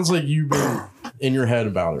 It sounds like you've been in your head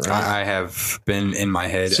about it, right? I have been in my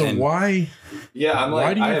head. So and why? Yeah, I'm Why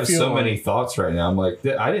like, do you I have feel so like- many thoughts right now. I'm like,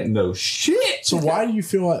 I didn't know shit. So why do you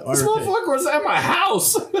feel like? This motherfucker was at my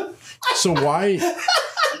house. So why?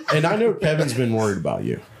 And I know Kevin's been worried about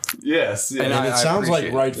you, Yes. Yeah. and I it sounds like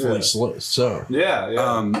appreciate it. rightfully so.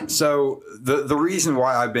 Yeah. So the reason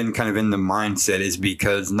why I've been kind of in the mindset is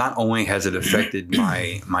because not only has it affected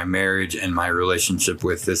my marriage and my relationship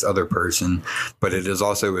with this other person, but it has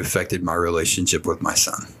also affected my relationship with my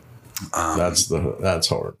son. That's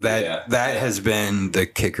hard. That has been the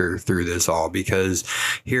kicker through this all, because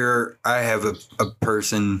here I have a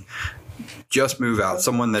person just move out,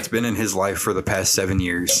 someone that's been in his life for the past 7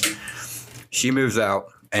 years. She moves out,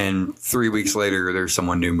 and 3 weeks later, there's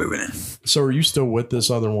someone new moving in. So are you still with this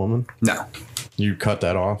other woman? No, You cut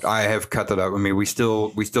that off? I have cut that up. I mean, we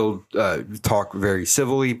still talk very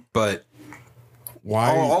civilly, but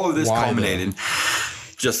Why? all of this why culminated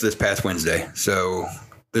just this past Wednesday. So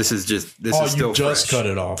this is you still just fresh. cut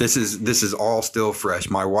it off. This is all still fresh.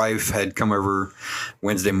 My wife had come over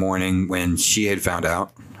Wednesday morning when she had found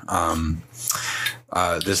out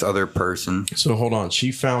this other person. So hold on.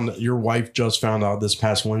 Your wife just found out this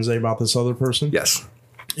past Wednesday about this other person? Yes.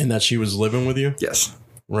 And that she was living with you? Yes.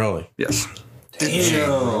 Really? Yes.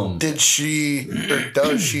 Did she or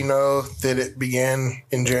does she know that it began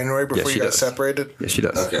in January before Yes, you she got does. separated? Yes, she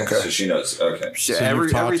does. Okay. So she knows. Okay. So you've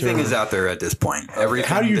talked to everything her? is out there at this point. Everything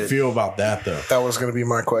How do you that- feel about that, though? That was going to be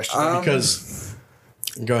my question. Because,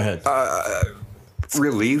 go ahead.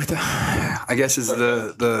 Relieved, I guess, is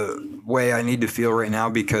the way I need to feel right now,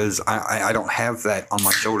 because I don't have that on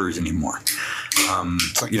my shoulders anymore.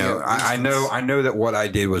 like You know, you I know that what I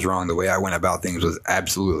did was wrong. The way I went about things was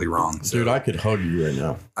absolutely wrong. So, Dude, I could hug you right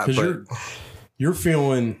now. Because but- you're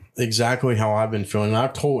feeling exactly how I've been feeling. And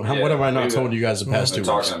I've told, what have I not told you guys the past 2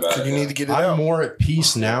 We're weeks? talking about it. you need to get it I'm out. more at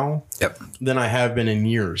peace now Yep. than I have been in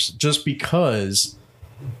years, just because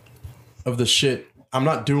of the shit. I'm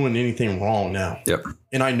not doing anything wrong now. Yep.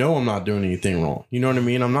 And I know I'm not doing anything wrong. You know what I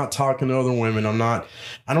mean? I'm not talking to other women. I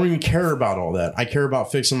don't even care about all that. I care about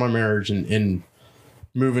fixing my marriage and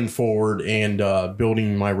moving forward and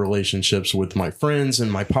building my relationships with my friends and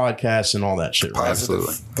my podcasts and all that shit. Right?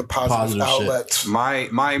 Absolutely. The positive Positive shit. outlets.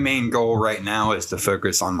 My main goal right now is to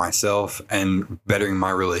focus on myself and bettering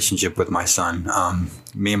my relationship with my son.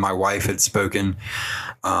 Me and my wife had spoken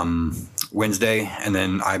Wednesday, and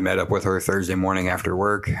then I met up with her Thursday morning after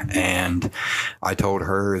work, and I told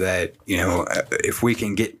her that, you know, if we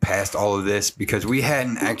can get past all of this, because we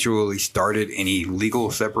hadn't actually started any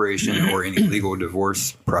legal separation or any legal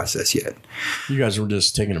divorce process yet. You guys were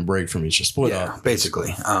just taking a break from each other, split up.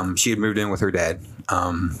 Basically. She had moved in with her dad.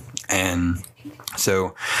 And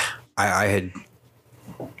so I had,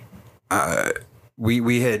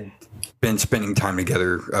 we had been spending time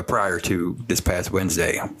together prior to this past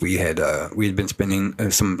Wednesday. We had been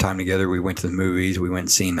spending some time together. We went to the movies. We went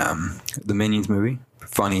and seen the Minions movie.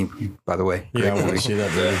 Funny, by the way. Yeah, I Great want movie. to see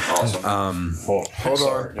that movie. Awesome. Hold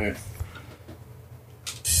on. Dude.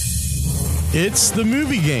 It's The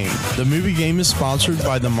Movie Game. The Movie Game is sponsored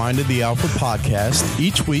by the Mind of the Alpha podcast.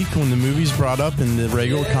 Each week, when the movie's brought up in the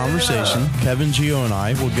regular conversation, Kevin, Gio, and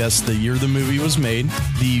I will guess the year the movie was made,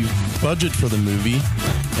 the budget for the movie,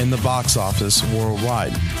 and the box office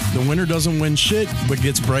worldwide. The winner doesn't win shit, but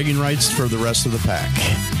gets bragging rights for the rest of the pack.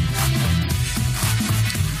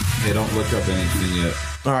 Hey, don't look up anything yet.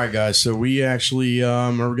 All right, guys. So we actually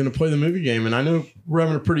are going to play the movie game, and I know we're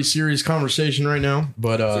having a pretty serious conversation right now,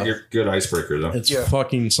 but You're a good icebreaker, though. it's Yeah.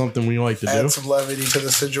 fucking something we like to do. Add some levity to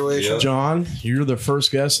the situation. Yeah. John, you're the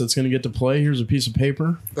first guest that's going to get to play. Here's a piece of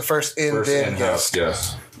paper. The first in First then in-house guest.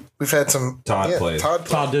 guest. We've had some. Todd yeah, played.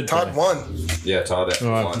 Todd did Todd play. won. Yeah, Todd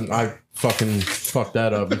won. I fucking fucked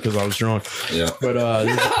that up because I was drunk. Yeah. But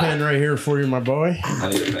there's a pen right here for you, my boy. I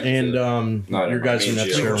need a pen, And too. No, your never guys mind. can have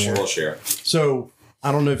Me to and share Gio, one. We'll share. So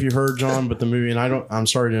I don't know if you heard, John, but the movie, and I'm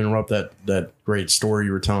sorry to interrupt that great story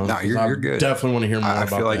you were telling. No, you're I good. Definitely want to hear more I about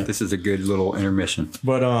feel like that. this is a good little intermission.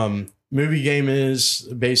 But movie game is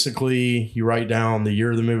basically you write down the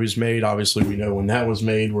year the movie's made. Obviously, we know when that was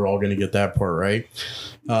made. We're all going to get that part right.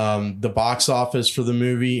 The box office for the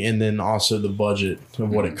movie, and then also the budget of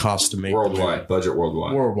what it costs to make Worldwide. Budget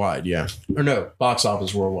worldwide. Worldwide, yeah. Or no, box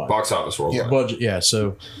office worldwide. Box office worldwide. Yeah. Budget, yeah.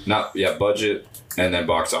 So Budget and then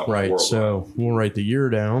box office right. worldwide. So we'll write the year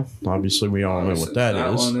down. Obviously, we all know what that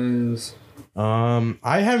is. One is.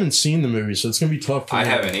 I haven't seen the movie, so it's gonna be tough. For I me.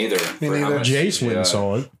 haven't either. Me For how neither. much- Jace went and yeah.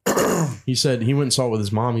 saw it. He said he went and saw it with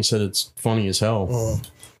his mom. He said it's funny as hell.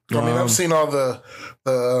 I mean, I've seen all the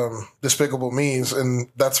Despicable Me's, and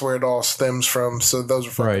that's where it all stems from. So those are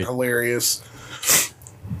fucking Right. hilarious.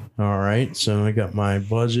 All right, so I got my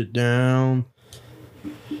budget down.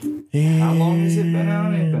 How long has it been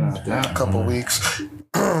out? It's been out that A couple weeks.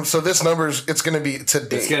 So this number's it's going to be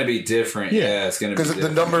today It's going to be different. Yeah. Yeah, it's going to be because the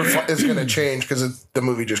different. number is going to change because the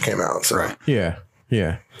movie just came out. So Right.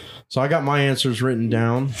 Yeah. So I got my answers written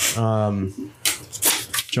down.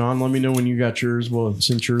 John, let me know when you got yours. Well,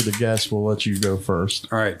 since you're the guest, we'll let you go first.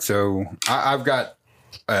 All right, so I've got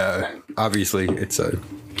obviously it's a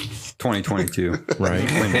 2022. Right.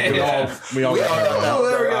 Yeah. We all got that. Oh,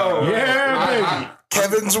 there we go. Yeah,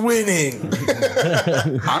 Kevin's winning.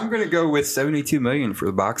 I'm gonna go with 72 million for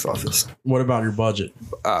the box office. What about your budget?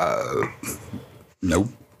 Nope.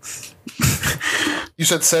 You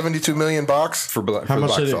said 72 million bucks. For How the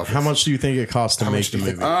much? box office. How much do you think it costs to make much the do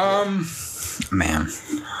you movie? think- Man,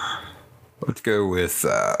 let's go with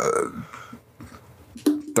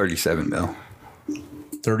 37 mil.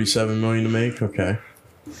 37 million to make. Okay.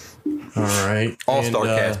 All right. All-star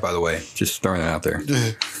And, cast, by the way. Just throwing that out there.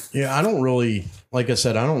 Yeah, I don't really, like I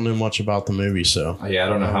said, I don't know much about the movie, so Yeah, I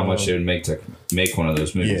don't know how much it would make to make one of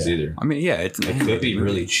those movies Yeah. either. I mean, yeah, it Could be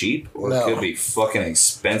really cheap, or No. it could be fucking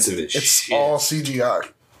expensive as It's shit. all CGI.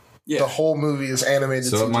 Yeah. The whole movie is animated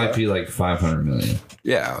So CGI. it might be like 500 million.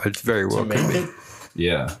 Yeah, it's very well. to make it.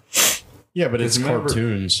 Yeah, Yeah, but it's remember-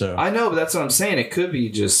 cartoon, so I know, but that's what I'm saying. It could be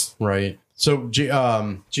just right. So,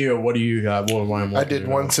 Gio, what do you got? What am I did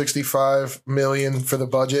 165 million for the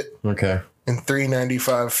budget Okay. and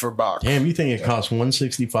 395 for box. Damn, you think it costs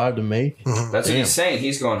 165 to make? Mm-hmm. that's what Damn. he's saying.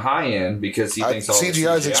 He's going high end because he thinks all the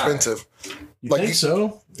CGI is expensive. You Like, think you-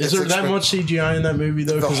 so? Is it's there that expen- much CGI in that movie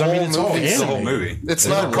though? The Because I mean, whole it's all movie- animated. it's The whole movie. It's There's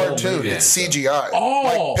not a a whole cartoon. movie, It's so- CGI.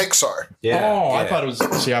 Oh! Like Pixar. Yeah, Oh, I yeah. thought it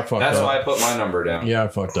was. See, I fucked That's up. why I put my number down. Yeah, I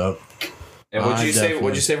fucked up. And what'd I you say? definitely-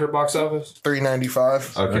 What'd you say for box office?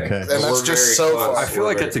 395. Okay. And that's we're just very so close. far. I feel We're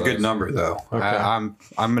like very that's a good close. number, though. Okay. I'm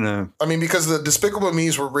gonna. I mean, because the Despicable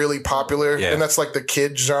Me's were really popular, Yeah. and that's like the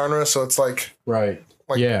kid genre, so it's like Right.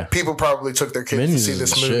 Yeah. people probably took their kids Minions to see is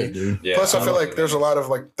this the movie. shit, dude. Yeah, Plus, I I'm feel like looking there's at a lot of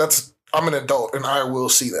like I'm an adult and I will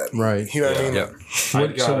see that. Right. You know what I mean? Yep.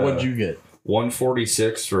 What, so got, what'd you get?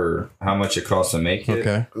 146 for how much it costs to make it,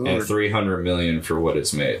 Okay. and 300 million for what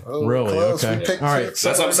it's made. Oh, Really? close. Okay. We picked All right. some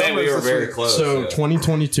That's what I'm saying. We numbers were this very week. close. So yeah.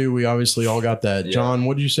 2022, we obviously all got that. Yeah. John,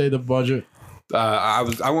 what did you say the budget? I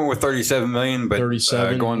went with 37 million, but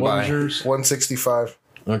 37. going What by was yours? 165,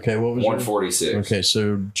 Okay, what was yours? 146. Okay,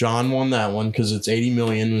 so John won that one because it's 80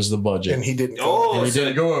 million was the budget. and he didn't. Oh, And he so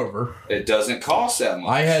didn't go over. it doesn't cost that much.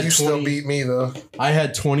 I had You still 20, beat me though. I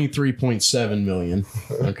had 23.7 million.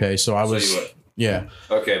 Okay, so I So was you went- yeah,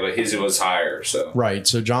 okay, but his was higher. So right.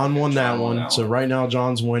 So John won that John won one. that So one. right now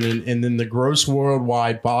John's winning, and then the gross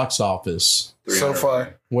worldwide box office. So 300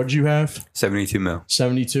 far, What'd you have? 72 mil.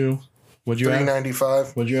 72. What'd you have?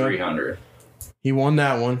 395. What'd you have? 300. He won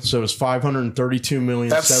that one, so it's $532,711,000.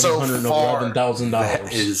 That's so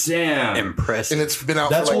That is Damn. impressive. And it's been out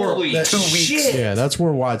That's for like where- Holy 2 weeks. shit. Yeah, that's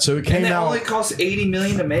worldwide. So it And came that out. only cost 80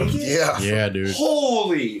 million to make it? Yeah. Yeah, dude.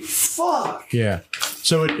 Holy fuck. Yeah.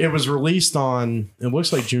 So it was released on. It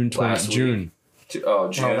looks like June 20. Last week. June Oh,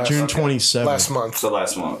 June. No, June okay. 27th. Last month. So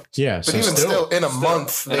last month. Yeah. But So even still, in a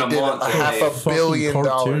month, in they a did month, a they half made a fucking billion cartoon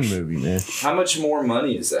dollars. movie, man. How much more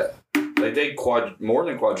money is that? They did more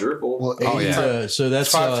than quadruple. Well, Oh, eight yeah. times- So that's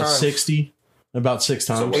 5 times. 60, about 6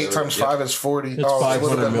 times. 8 times 5 is 40. It's Oh, it's a little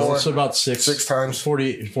 500 bit mil. more. So about 6 6 times.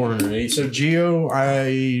 408. So Geo,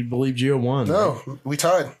 I believe Geo won. right? No, we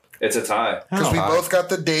tied It's a tie. because we How? both got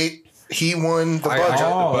the date. He won the I budget.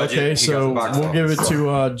 got Oh, the budget, okay. he got So the box we'll give it office.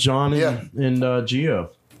 to John Yeah. and Geo.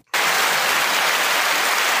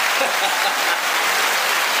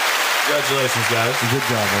 Congratulations, guys. Good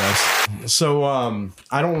job, guys. So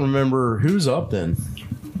I don't remember who's up then.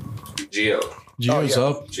 Geo. Geo's yeah.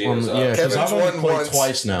 up. Geo's up. Yeah, because Kevin's I've only won played once.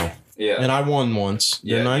 twice now, Yeah. and I won once,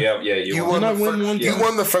 yeah, didn't I? yeah, You won. won, Didn't the I win fir- one? you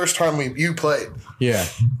won the first time you played, Yeah,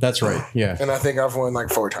 that's right. Yeah, and I think I've won like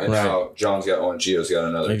 4 times. And now John's got one. Geo's got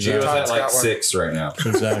another. Exactly. Geo's at Todd's like got one. 6 right now.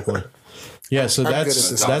 exactly. Yeah, so I'm good at that's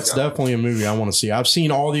this. definitely a movie I want to see. I've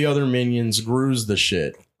seen all the other Minions. Gru's the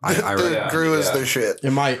shit. Gru is their shit.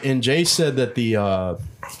 And Jay said that the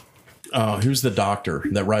who's the doctor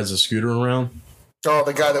that rides a scooter around? Oh,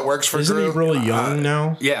 the guy that works for Isn't Gru? he really young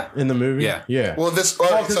now? Yeah. In the movie? Yeah. Well, this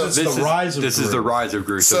This is the rise of This Gru. is the rise of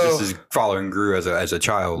Gru. So this is following Gru as a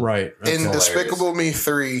child. Right. That's in hilarious. Despicable Me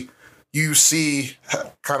 3, you see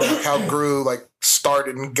kind of like how Gru like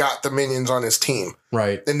started and got the Minions on his team.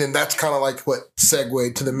 Right. And then that's kind of like what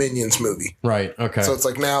segued to the Minions movie. Right. Okay. So it's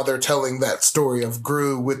like now they're telling that story of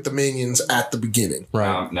Gru with the Minions at the beginning.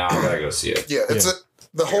 right. Now I gotta go see it. Yeah, it's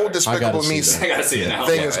the whole Despicable gotta Me see that. I gotta see it now.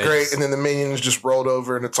 thing is great, and then the Minions just rolled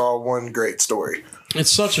over, and it's all one great story.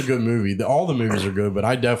 It's such a good movie. All the movies are good, but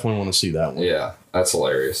I definitely want to see that one. Yeah, that's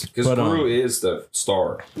hilarious. Because But, Gru is the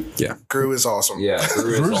star. Gru is awesome. Yeah,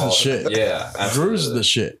 Gru is Gru's the awesome. shit. Yeah, Gru's the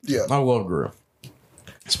shit. Yeah. I love Gru.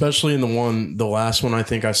 Especially in the last one I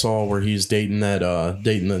think I saw where he's dating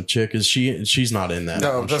the chick. She's not in that.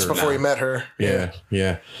 No, I'm just sure. before he met her.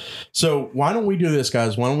 Yeah. So why don't we do this,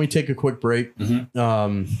 guys? Why don't we take a quick break?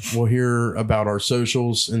 We'll hear about our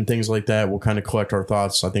socials and things like that. We'll kind of collect our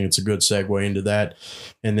thoughts. I think it's a good segue into that.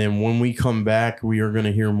 And then when we come back, we are going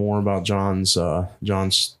to hear more about John's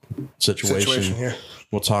situation. Yeah.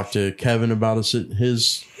 We'll talk to Kevin about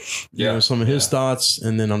his some of his thoughts,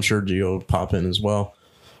 and then I'm sure Gio will pop in as well.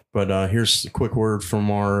 But here's a quick word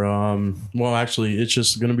from our well, actually, it's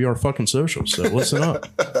just going to be our fucking social. So listen up.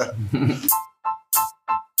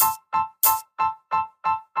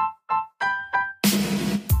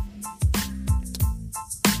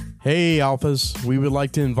 Hey, Alphas. We would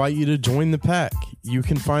like to invite you to join the pack. You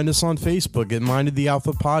can find us on Facebook at Mind of the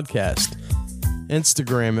Alpha Podcast,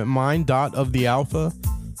 Instagram at Mind.of_the_Alpha,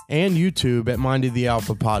 and YouTube at Mind of the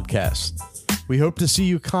Alpha Podcast. We hope to see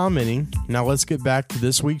you commenting. Now let's get back to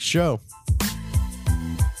this week's show.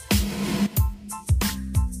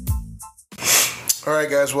 All right,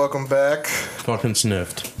 guys, welcome back. Fucking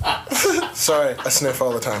sniffed. Sorry, I sniff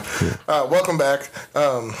all the time. Welcome back.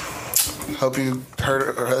 Hope you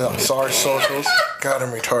saw our socials. God,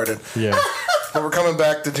 I'm retarded. Yeah. But we're coming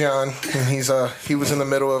back to John, and he was in the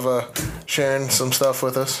middle of sharing some stuff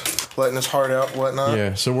with us, letting his heart out, and whatnot.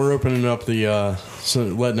 Yeah. So we're opening up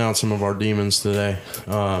letting out some of our demons today.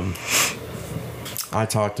 I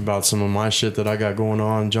talked about some of my shit that I got going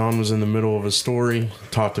on. John was in the middle of a story.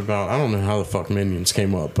 Talked about, I don't know how the fuck Minions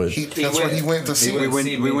came up, but That's what he went to see. We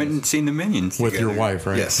went and seen the Minions with together. your wife,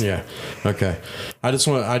 right? Yes. Yeah. Okay. I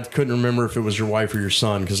couldn't remember if it was your wife or your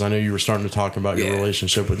son, because I know you were starting to talk about your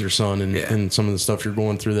relationship with your son and some of the stuff you're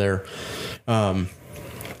going through there.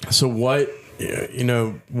 So what,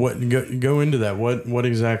 go into that. What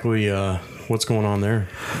exactly, what's going on there?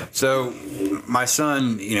 So my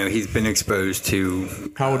son, he's been exposed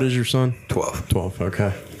to... How old is your son? 12. 12.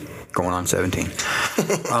 Okay. Going on 17.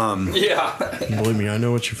 Yeah. Believe me, I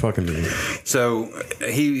know what you fucking mean. So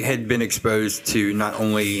he had been exposed to not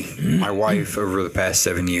only my wife over the past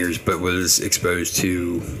 7 years, but was exposed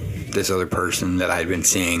to this other person that I had been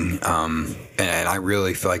seeing. And I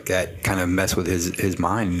really feel like that kind of messed with his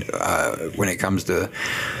mind when it comes to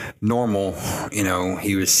normal.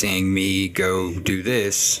 He was seeing me go do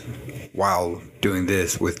this while doing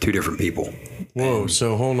this with two different people. Whoa!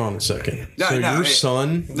 So hold on a second. Your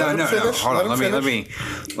son? No. Hold on. Let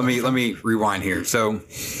Let me rewind here. So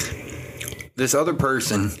this other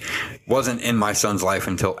person wasn't in my son's life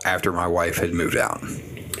until after my wife had moved out.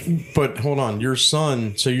 But hold on, your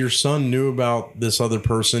son. So your son knew about this other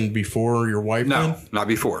person before your wife? No, did? not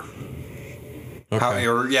before.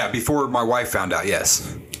 Okay. Before my wife found out.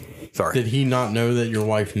 Yes. Sorry. Did he not know that your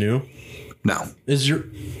wife knew? No. Is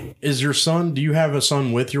your son? Do you have a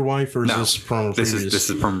son with your wife, or is No. this from a previous? This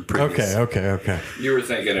is from previous. Okay. You were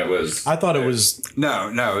thinking it was. I thought it was.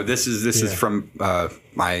 No. This is from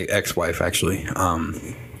my ex-wife actually.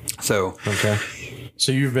 So Okay.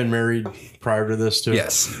 So you've been married prior to this too?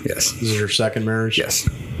 yes. This is your second marriage? Yes.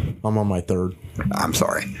 I'm on my third. I'm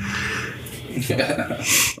sorry.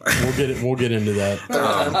 We'll get into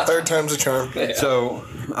that. Third time's a charm. So,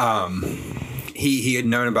 he had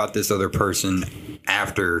known about this other person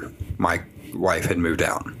after my wife had moved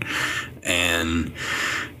out, and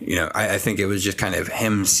I think it was just kind of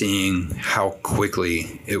him seeing how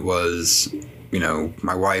quickly it was,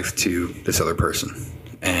 my wife to this other person,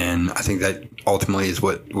 and I think that ultimately is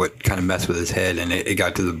what kind of messed with his head, and it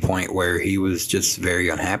got to the point where he was just very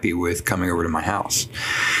unhappy with coming over to my house.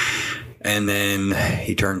 And then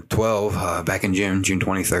he turned 12 back in June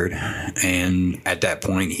 23rd. And at that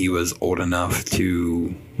point, he was old enough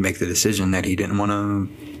to make the decision that he didn't want to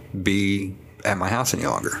be at my house any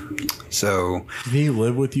longer. So did he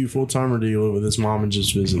live with you full time, or do you live with his mom and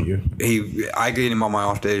just visit you? I get him on my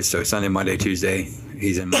off days, so Sunday, Monday, Tuesday,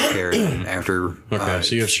 he's in my care. And after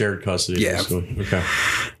so you have shared custody. Yeah. Basically. Okay.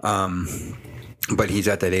 But he's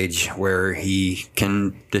at that age where he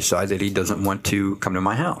can decide that he doesn't want to come to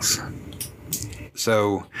my house.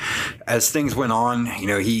 So as things went on,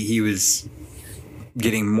 he was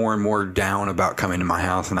getting more and more down about coming to my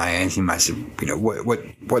house, and I asked him, I said,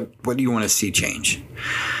 what do you want to see change?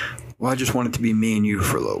 Well, I just want it to be me and you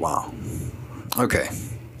for a little while. Okay.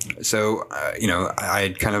 So, I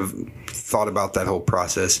had kind of thought about that whole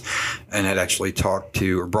process and had actually talked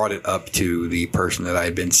to or brought it up to the person that I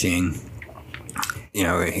had been seeing.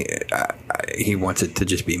 He wants it to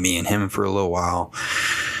just be me and him for a little while.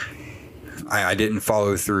 I didn't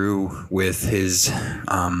follow through with his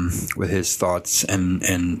thoughts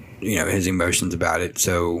and his emotions about it.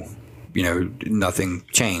 So, nothing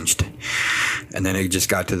changed. And then it just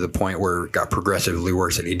got to the point where it got progressively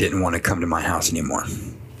worse that he didn't want to come to my house anymore.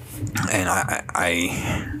 And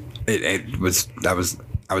I was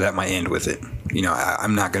at my end with it.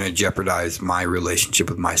 I'm not going to jeopardize my relationship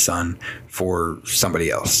with my son for somebody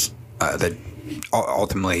else. That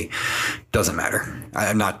ultimately doesn't matter.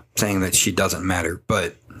 I'm not saying that she doesn't matter,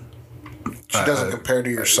 but she doesn't compare to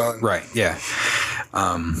your son. Right. Yeah.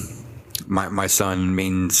 My son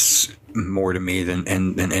means more to me than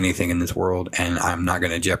anything in this world, and I'm not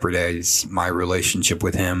going to jeopardize my relationship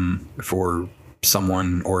with him for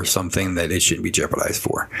someone or something that it shouldn't be jeopardized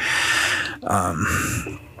for.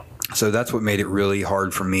 So that's what made it really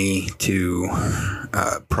hard for me to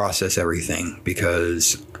process everything,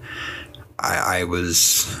 because I was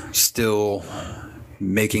still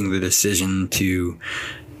making the decision to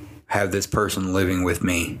have this person living with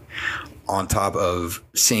me on top of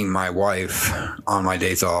seeing my wife on my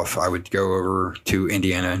days off. I would go over to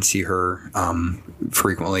Indiana and see her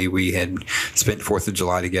frequently. We had spent 4th of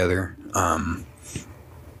July together.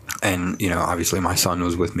 And, obviously my son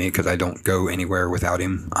was with me because I don't go anywhere without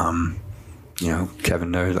him. Kevin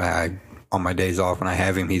knows on my days off when I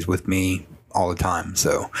have him, he's with me all the time.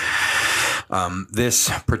 So this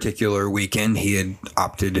particular weekend, he had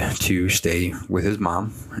opted to stay with his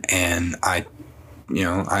mom, and I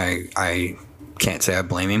can't say I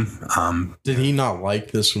blame him. Did he not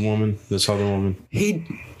like this woman, this other woman?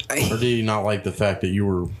 Or did he not like the fact that you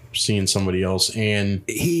were seeing somebody else and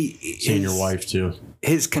seeing your wife too?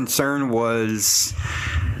 His concern was,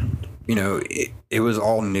 it was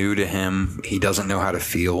all new to him. He doesn't know how to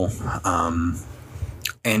feel.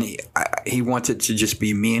 And he wants it to just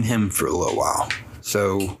be me and him for a little while.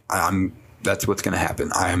 So that's what's going to happen.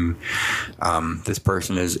 This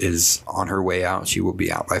person is on her way out. She will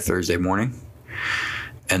be out by Thursday morning.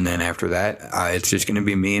 And then after that, it's just going to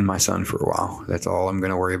be me and my son for a while. That's all I'm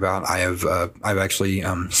going to worry about. I've actually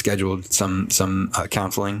scheduled some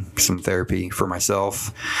counseling, some therapy for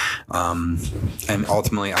myself, and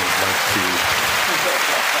ultimately I would like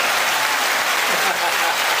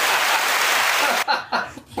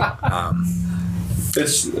to.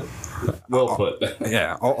 It's well put.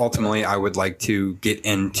 Yeah. Ultimately, I would like to get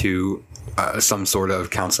into some sort of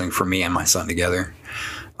counseling for me and my son together.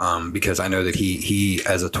 Because I know that he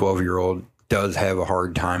as a 12-year-old does have a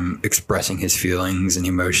hard time expressing his feelings and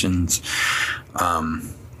emotions.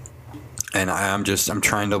 And I'm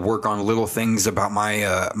trying to work on little things about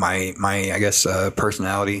my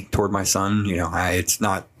personality toward my son. It's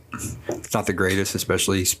not the greatest,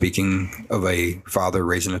 especially speaking of a father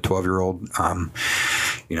raising a 12-year-old.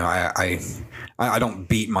 I don't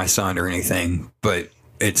beat my son or anything, but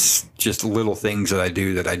it's just little things that I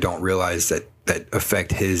do that I don't realize that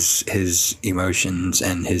affect his emotions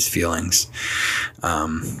and his feelings.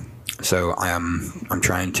 So I'm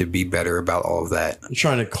trying to be better about all of that. You're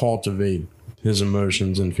trying to cultivate his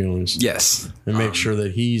emotions and feelings. Yes. And make sure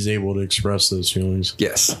that he's able to express those feelings.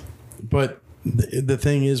 Yes. But the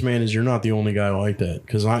thing is, man, is you're not the only guy like that.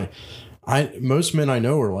 Because most men I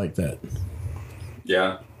know are like that.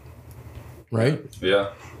 Yeah. Right?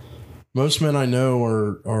 Yeah. Most men I know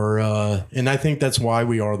are and I think that's why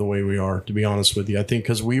we are the way we are, to be honest with you. I think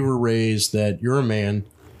because we were raised that you're a man,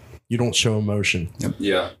 you don't show emotion.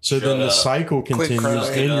 Yeah. So then the cycle continues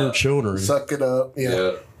in your children. Suck it up.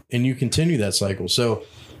 Yeah. And you continue that cycle. So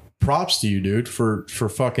props to you, dude, for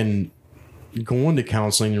fucking going to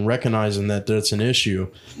counseling and recognizing that that's an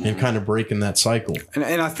issue and kind of breaking that cycle. And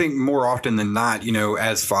I think more often than not,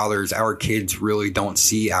 as fathers, our kids really don't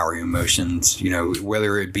see our emotions,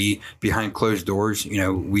 whether it be behind closed doors,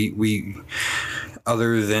 we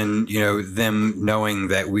other than, them knowing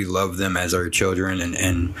that we love them as our children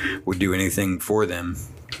and would do anything for them.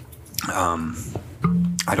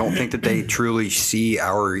 I don't think that they truly see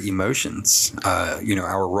our emotions,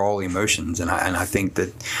 our raw emotions. And I think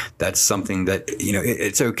that that's something that,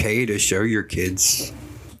 it's okay to show your kids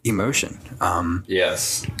emotion.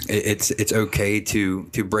 Yes. It's okay to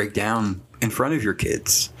break down in front of your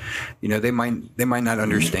kids. They might not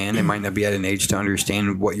understand. They might not be at an age to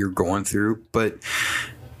understand what you're going through. But,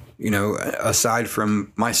 aside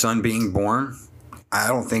from my son being born, I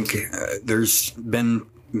don't think there's been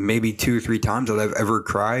maybe 2 or 3 times that I've ever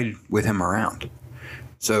cried with him around.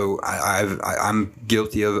 So I'm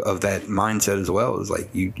guilty of that mindset as well. It's like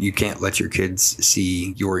you can't let your kids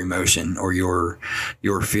see your emotion or your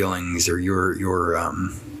feelings or your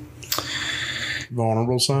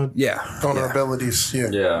vulnerable side. Yeah, vulnerabilities.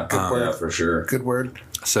 Yeah, Good word. yeah, for sure. Good word.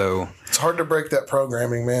 So it's hard to break that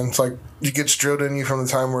programming, man. It's like it gets drilled in you from the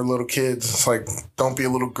time we're little kids. It's like, don't be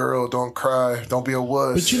a little girl, don't cry, don't be a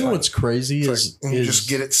wuss. But you know what's crazy is you just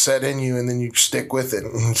get it set in you, and then you stick with it.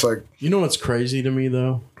 And it's like, you know what's crazy to me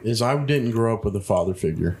though is I didn't grow up with a father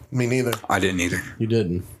figure. me neither. I didn't either. You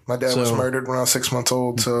didn't. My dad was murdered when I was 6 months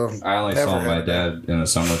old. So I only saw my dad in the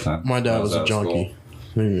summertime. My dad was a junkie.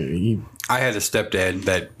 I had a stepdad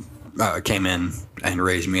that came in and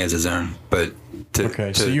raised me as his own, but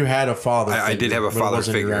so you had a father. I did have a father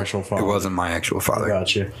figure. Your actual father. It wasn't my actual father.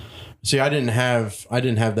 Gotcha. See, I didn't have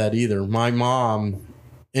that either. My mom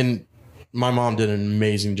did an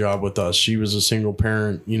amazing job with us. She was a single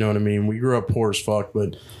parent. You know what I mean? We grew up poor as fuck,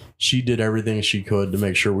 but she did everything she could to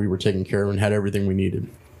make sure we were taken care of and had everything we needed.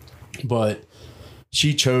 But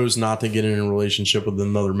she chose not to get in a relationship with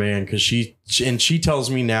another man because she tells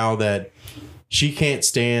me now that she couldn't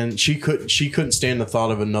stand the thought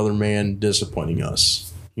of another man disappointing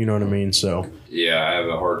us. You know what I mean? So yeah, I have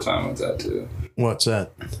a hard time with that too. What's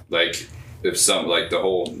that? Like if some like the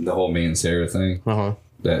whole me and Sarah thing.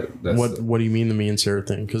 That's what do you mean the me and Sarah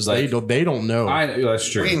thing? Because like, they don't know. I know that's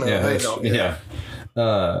true. We know, they don't.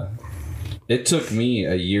 Yeah. It took me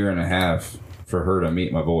a year and a half for her to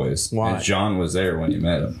meet my boys. Why? And John was there when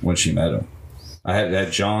she met him. I had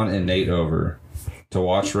John and Nate over to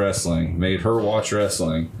watch wrestling, made her watch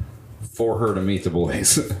wrestling for her to meet the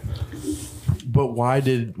boys. But why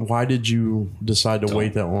did you decide to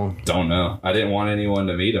wait that long? Don't know. I didn't want anyone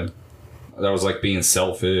to meet him. That was like being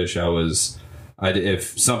selfish.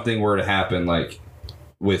 If something were to happen, like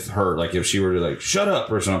with her, like if she were to like shut up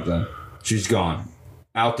or something, she's gone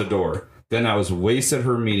out the door. Then I was wasted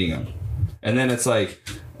her meeting him. And then it's like,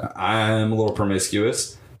 I'm a little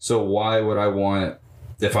promiscuous. So why would I want,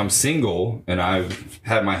 if I'm single and I've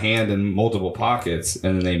had my hand in multiple pockets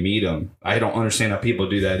and then they meet them, I don't understand how people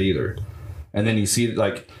do that either. And then you see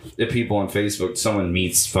like the people on Facebook, someone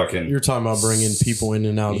meets fucking. You're talking about bringing people in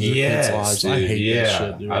and out of their kids' lives. Dude, I hate that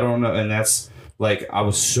shit, dude. I don't know. And that's like, I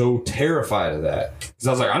was so terrified of that. Because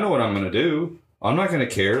I was like, I know what I'm going to do. I'm not going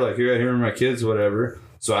to care. Like, here are my kids, whatever.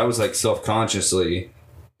 So I was like self-consciously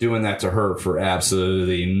doing that to her for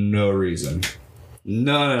absolutely no reason.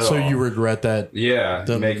 None at all. So you regret that? Yeah.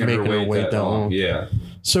 Making her wait that long. Yeah.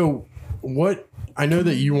 So what, I know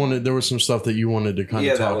that there was some stuff that you wanted to kind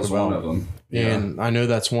of talk about. Yeah, that was one of them. And I know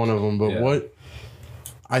that's one of them, but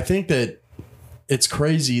I think that it's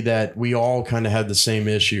crazy that we all kind of had the same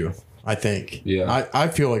issue, I think. Yeah. I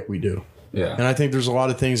feel like we do. Yeah. And I think there's a lot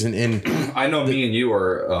of things in I know me and you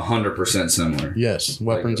are 100% similar. Yes.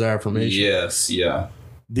 Weapons of affirmation. Yes. Yeah.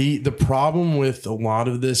 The problem with a lot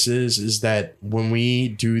of this is that when we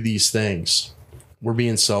do these things, we're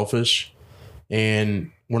being selfish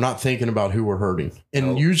and we're not thinking about who we're hurting.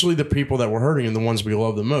 And usually the people that we're hurting are the ones we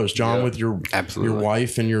love the most. John, with your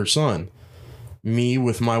wife and your son. Me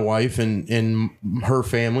with my wife and her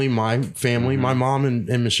family, my family, my mom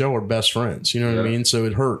and Michelle are best friends. You know what I mean? So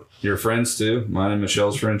it hurt. Your friends too? Mine and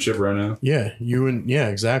Michelle's friendship right now? Yeah,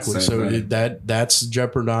 exactly. Same so that's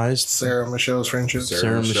jeopardized. Sarah and Michelle's friendship.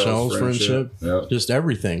 Sarah and Michelle's friendship. Yep. Just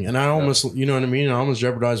everything. And I almost, you know what I mean? I almost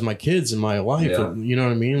jeopardized my kids in my life. Yeah. You know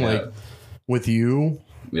what I mean? Yeah. Like with you.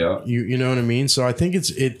 Yeah. You know what I mean? So I think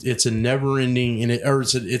it's a never ending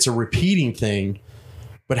it's a repeating thing.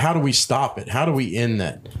 But how do we stop it? How do we end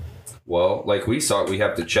that? Well, like we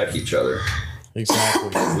have to check each other.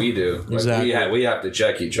 Exactly. We do. Like exactly. We have to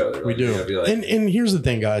check each other. We do. Be like, and here's the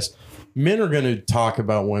thing, guys. Men are going to talk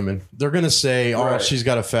about women. They're going to say, "Oh, she's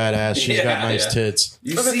got a fat ass. She's got nice tits."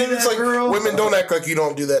 You but see the thing is, like, girl? women don't act like you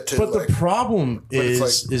don't do that too. But like, the problem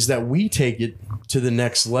is that we take it to the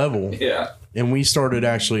next level. Yeah. And we started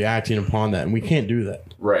actually acting upon that, and we can't do that.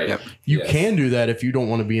 Right. Yep. You can do that if you don't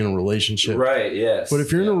want to be in a relationship. Right. Yes. But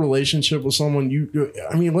if you're in a relationship with someone,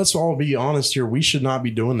 let's all be honest here. We should not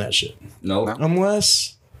be doing that shit. No.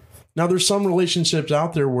 Unless now there's some relationships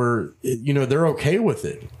out there where they're okay with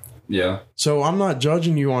it. Yeah. So I'm not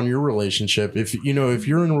judging you on your relationship. If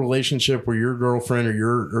you're in a relationship where your girlfriend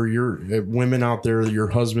or your women out there, your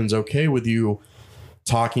husband's okay with you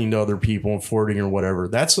talking to other people and flirting or whatever,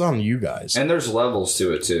 that's on you guys. And there's levels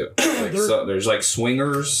to it too. Like, so there's like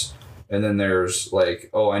swingers, and then there's like,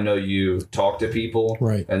 oh, I know you talk to people,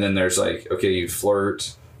 right? And then there's like, okay, you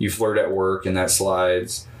flirt at work, and that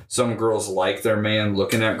slides. Some girls like their man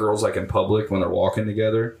looking at girls like in public when they're walking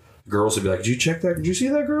together. Girls would be like, "Did you check that? Did you see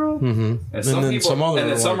that girl?" Mm-hmm. And some are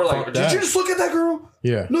like, "Did you just look at that girl?"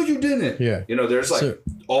 Yeah. No, you didn't. Yeah. There's like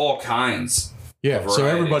all kinds. Yeah, so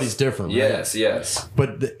everybody's different. Yes, right? Yes.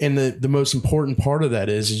 But the most important part of that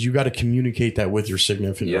is you got to communicate that with your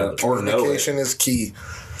significant other. Communication is key.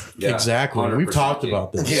 Yeah, exactly. We've talked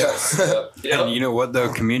about this. Yes. And you know what,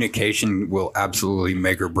 though? Communication will absolutely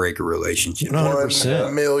make or break a relationship.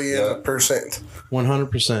 100%. 1,000,000%.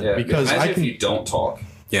 100%. Yeah. Because imagine if you don't talk.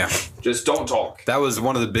 Yeah. Just don't talk. That was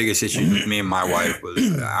one of the biggest issues with me and my wife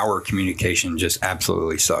was our communication just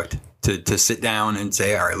absolutely sucked. To sit down and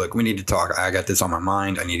say, all right, look, we need to talk. I got this on my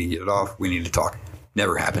mind. I need to get it off. We need to talk.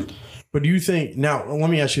 Never happened. But do you think, now, let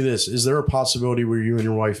me ask you this. Is there a possibility where you and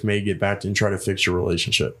your wife may get back and try to fix your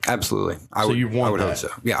relationship? Absolutely. I would hope so.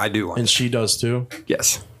 Yeah, I do want And she does too?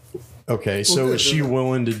 Yes. Okay, so is she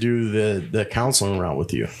willing to do the counseling route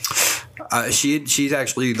with you? She's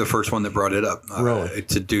actually the first one that brought it up really?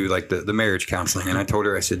 To do like the marriage counseling. And I told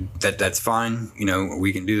her, I said, that's fine.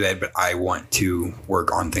 We can do that. But I want to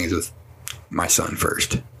work on things with my son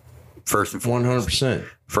first and foremost. 100%.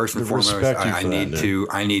 First and foremost,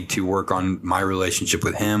 I need to work on my relationship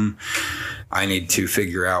with him. I need to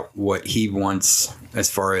figure out what he wants as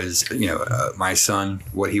far as, my son,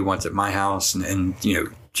 what he wants at my house and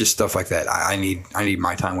just stuff like that. I need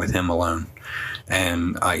my time with him alone.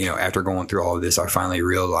 And, after going through all of this, I finally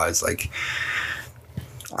realized, like,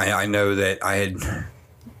 I know that I had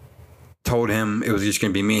told him it was just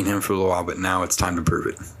going to be me and him for a little while, but now it's time to prove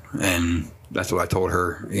it. And that's what I told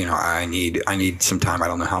her. I need some time. I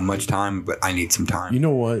don't know how much time, but I need some time. You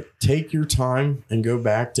know what? Take your time and go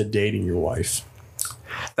back to dating your wife.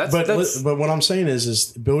 But what I'm saying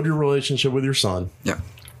is build your relationship with your son. Yeah.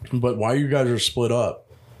 But while you guys are split up,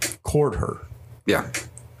 court her. Yeah.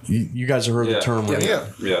 You guys have heard the term, right?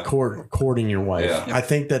 Yeah. Courting your wife. Yeah. I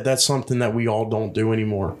think that's something that we all don't do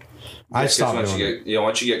anymore. I stopped doing it.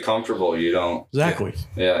 Once you get comfortable, you don't. Exactly.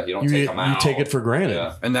 Yeah, you don't take them out. You take it for granted.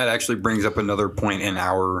 Yeah. And that actually brings up another point in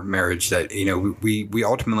our marriage that, we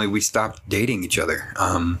ultimately stopped dating each other.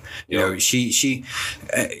 She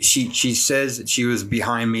says that she was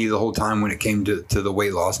behind me the whole time when it came to the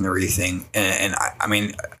weight loss and everything. And I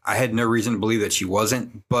mean, I had no reason to believe that she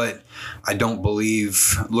wasn't, but I don't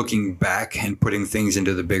believe, looking back and putting things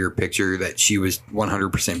into the bigger picture, that she was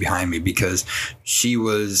 100% behind me, because she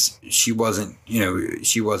wasn't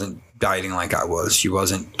dieting like I was. She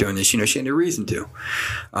wasn't doing this. She had no reason to.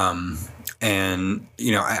 And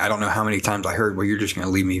I don't know how many times I heard, well, you're just going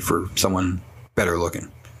to leave me for someone better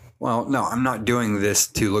looking. Well, no, I'm not doing this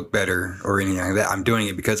to look better or anything like that. I'm doing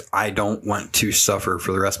it because I don't want to suffer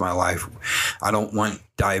for the rest of my life. I don't want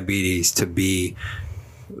diabetes to be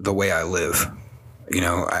the way I live.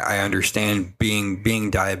 I understand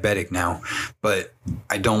being diabetic now, but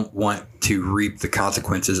I don't want to reap the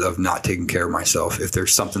consequences of not taking care of myself. If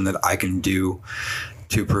there's something that I can do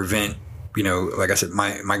to prevent, like I said,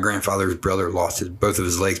 my grandfather's brother lost both of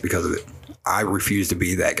his legs because of it. I refuse to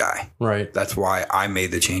be that guy. Right. That's why I made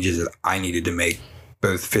the changes that I needed to make,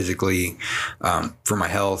 both physically, for my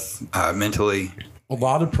health, mentally. A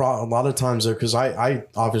lot of times though, because I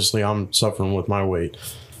obviously I'm suffering with my weight.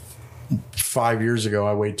 5 years ago,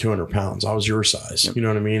 I weighed 200 pounds. I was your size. Yep. You know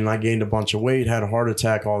what I mean? I gained a bunch of weight, had a heart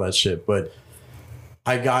attack, all that shit. But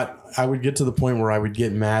I would get to the point where I would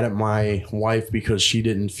get mad at my wife because she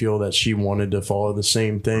didn't feel that she wanted to follow the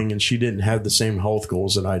same thing, and she didn't have the same health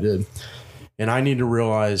goals that I did. And I need to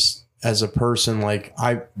realize, as a person, like,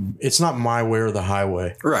 it's not my way or the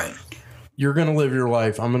highway. Right. You're going to live your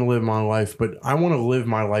life. I'm going to live my life, but I want to live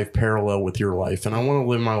my life parallel with your life, and I want to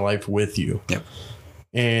live my life with you. Yep.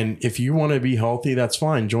 And if you want to be healthy, that's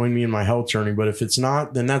fine. Join me in my health journey. But if it's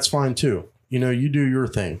not, then that's fine too. You do your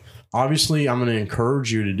thing. Obviously, I'm going to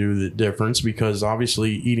encourage you to do the difference, because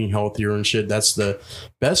obviously eating healthier and shit, that's the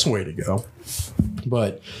best way to go.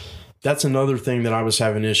 But that's another thing that I was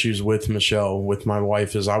having issues with, Michelle, with my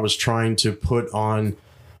wife, is I was trying to project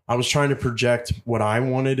what I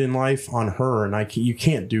wanted in life on her. And you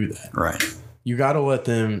can't do that. Right. You got to let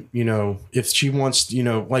them, if she wants,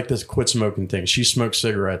 like this quit smoking thing, she smokes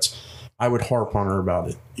cigarettes, I would harp on her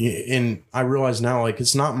about it. And I realize now, like,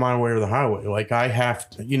 it's not my way or the highway. Like, I have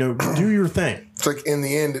to, do your thing. it's like in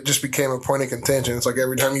the end, it just became a point of contention. It's like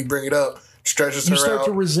every time you bring it up, stretches her out. You start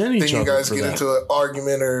to resent each other. Then you guys get into an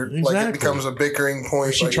argument or like it becomes a bickering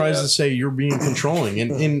point. She tries to say you're being controlling.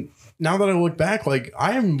 And now that I look back, like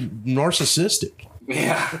I am narcissistic.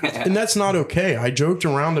 Yeah. And that's not okay. I joked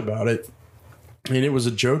around about it and it was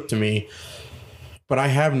a joke to me. But I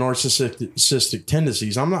have narcissistic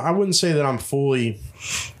tendencies. I wouldn't say that I'm full-blown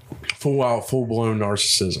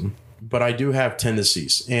narcissism, but I do have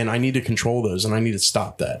tendencies and I need to control those and I need to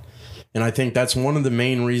stop that. And I think that's one of the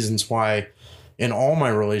main reasons why in all my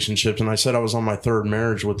relationships, and I said I was on my third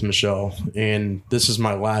marriage with Michelle and this is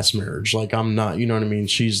my last marriage. Like I'm not, you know what I mean?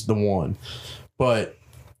 She's the one,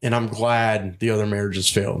 and I'm glad the other marriages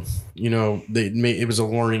failed. You know, it was a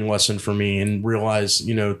learning lesson for me and realize,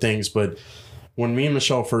 you know, things, but when me and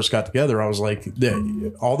Michelle first got together, I was like,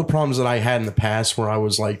 all the problems that I had in the past where I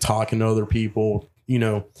was like talking to other people, you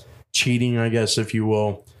know, cheating, I guess, if you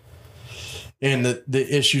will. And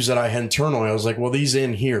the issues that I had internally, I was like, well, these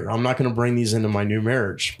in here. I'm not going to bring these into my new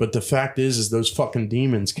marriage. But the fact is those fucking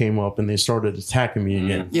demons came up and they started attacking me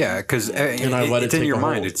again. Yeah, because it's in your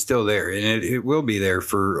mind. It's still there. And it will be there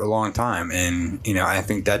for a long time. And, you know, I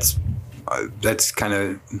think that's kind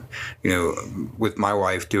of, you know, with my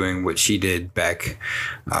wife doing what she did back,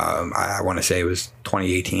 I want to say it was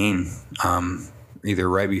 2018, either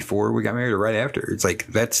right before we got married or right after. It's like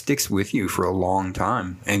that sticks with you for a long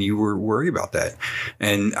time and you were worried about that.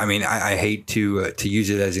 And I mean, I hate to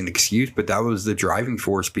use it as an excuse, but that was the driving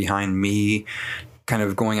force behind me kind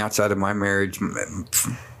of going outside of my marriage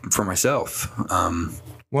for myself.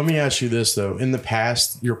 Let me ask you this though. In the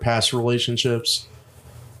past, your past relationships,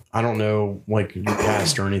 I don't know, like your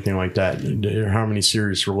past or anything like that, or how many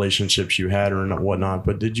serious relationships you had or whatnot,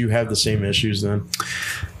 but did you have the same issues then?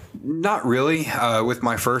 Not really. With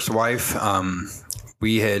my first wife,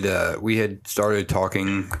 we had started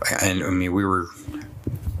talking, and I mean, we were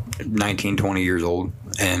 19, 20 years old,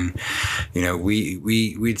 and you know,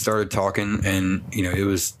 we'd started talking, and you know,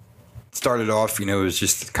 it started off, you know, it was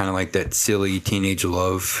just kind of like that silly teenage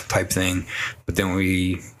love type thing, but then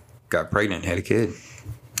we got pregnant, had a kid.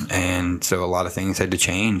 And so a lot of things had to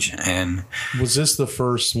change. And was this the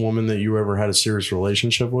first woman that you ever had a serious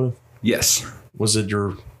relationship with? Yes. Was it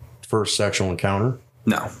your first sexual encounter?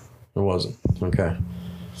 No, it wasn't. Okay.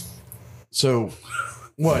 So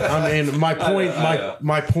what? I mean, my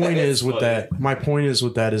point is with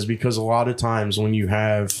that is because a lot of times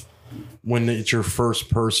when it's your first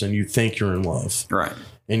person, you think you're in love. Right.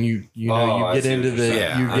 And you get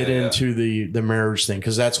into the marriage thing,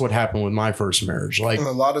 because that's what happened with my first marriage. Like, and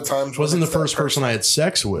a lot of times wasn't the first person I had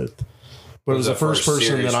sex with, but it was the first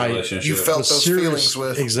person that you felt those feelings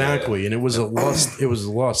with. Exactly, and it was a lust. It was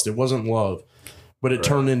lust. It wasn't love, but it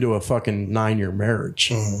turned into a fucking 9-year marriage.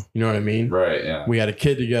 Mm-hmm. You know what I mean? Right. Yeah. We had a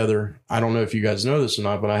kid together. I don't know if you guys know this or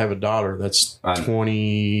not, but I have a daughter that's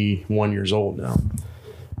 21 years old now,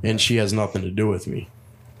 and she has nothing to do with me.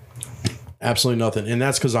 Absolutely nothing. And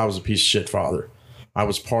that's because I was a piece of shit father. I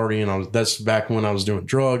was partying. That's back when I was doing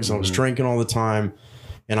drugs. I was drinking all the time.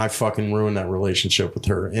 And I fucking ruined that relationship with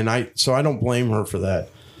her. So I don't blame her for that.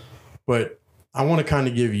 But I want to kind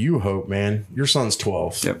of give you hope, man. Your son's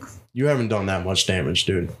 12. Yep. You haven't done that much damage,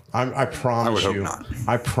 dude. I promise you. Hope not.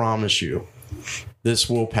 I promise you this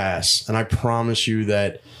will pass. And I promise you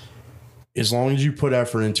that as long as you put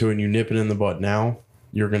effort into it and you nip it in the bud now,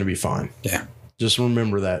 you're going to be fine. Yeah. Just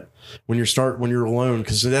remember that when you're alone,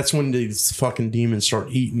 because that's when these fucking demons start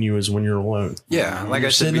eating you, is when you're alone. Yeah, like I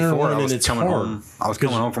said before, I was coming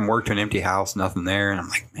home from work to an empty house, nothing there, and I'm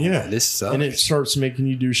like, man, this sucks. And it starts making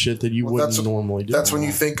you do shit that you wouldn't normally do. That's when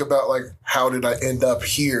you think about, like, how did I end up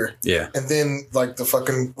here? Yeah. And then, like, the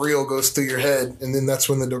fucking reel goes through your head, and then that's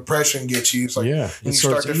when the depression gets you. It's like, and you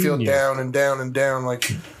start to feel down and down and down.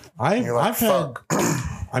 Like, I've had,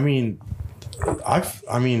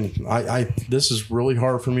 this is really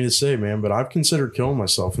hard for me to say, man, but I've considered killing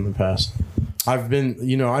myself in the past. I've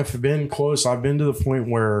been close. I've been to the point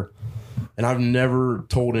where, and I've never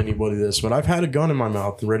told anybody this, but I've had a gun in my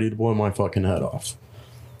mouth ready to blow my fucking head off.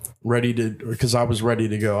 Because I was ready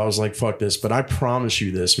to go. I was like, fuck this. But I promise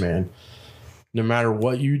you this, man, no matter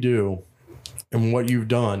what you do and what you've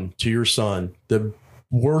done to your son, the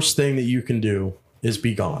worst thing that you can do is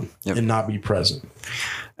be gone and not be present.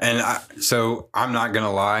 And so I'm not going to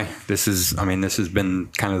lie. This has been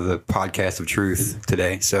kind of the podcast of truth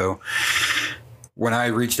today. So when I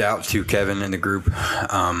reached out to Kevin in the group,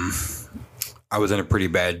 I was in a pretty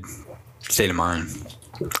bad state of mind.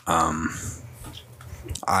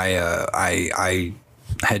 I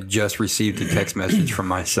had just received a text message from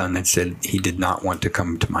my son that said he did not want to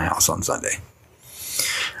come to my house on Sunday.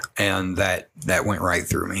 And that went right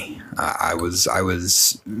through me. I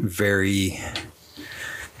was very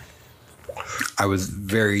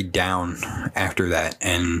down after that,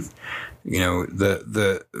 and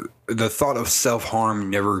the thought of self-harm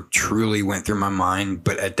never truly went through my mind.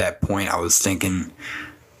 But at that point, I was thinking,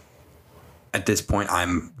 at this point,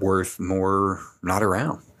 I'm worth more not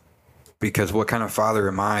around, because what kind of father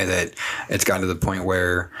am I that it's gotten to the point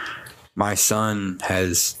where my son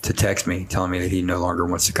has to text me telling me that he no longer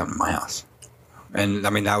wants to come to my house. And I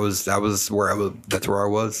mean, that was where I was. That's where I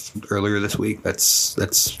was earlier this week. That's.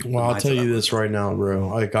 Well, I'll tell you this right now, bro.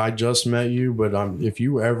 Like, I just met you, but if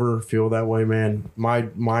you ever feel that way, man, my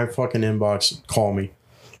fucking inbox, call me,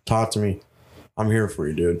 talk to me. I'm here for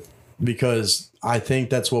you, dude. Because I think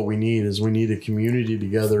that's what we need. Is we need a community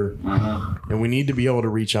together, and we need to be able to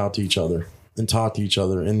reach out to each other and talk to each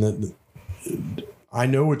other. And I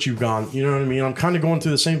know what you've gone. You know what I mean? I'm kind of going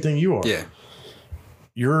through the same thing you are. Yeah.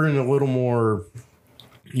 You're in a little more,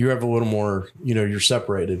 you have a little more, you're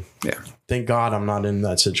separated. Yeah. Thank God I'm not in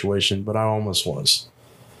that situation, but I almost was.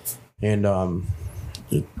 And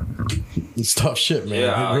it's tough shit, man.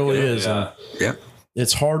 Yeah, it really is. Yeah. And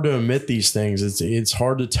it's hard to admit these things. It's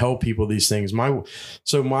hard to tell people these things. The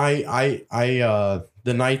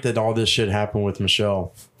night that all this shit happened with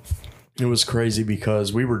Michelle, it was crazy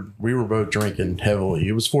because we were both drinking heavily.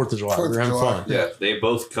 It was 4th of July. We were having fun. Yeah, they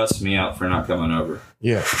both cussed me out for not coming over.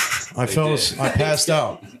 Yeah. I passed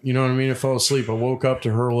out. You know what I mean? I fell asleep. I woke up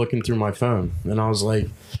to her looking through my phone. And I was like,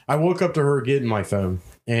 I woke up to her getting my phone.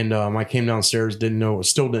 And I came downstairs,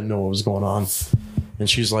 still didn't know what was going on. And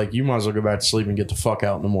she's like, you might as well go back to sleep and get the fuck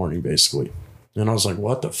out in the morning, basically. And I was like,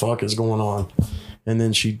 what the fuck is going on? And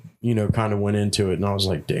then she, kind of went into it. And I was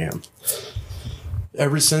like, damn.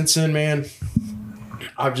 Ever since then, man,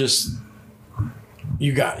 I've just,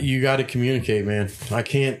 you got to communicate, man. I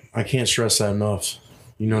can't stress that enough.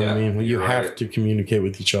 You know what I mean? You have to communicate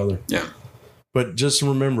with each other. Yeah. But just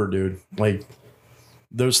remember, dude, like,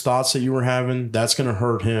 those thoughts that you were having, that's going to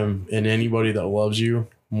hurt him and anybody that loves you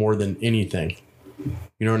more than anything.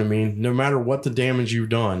 You know what I mean? No matter what the damage you've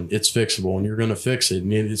done, it's fixable and you're going to fix it.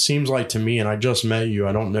 And it seems like to me, and I just met you,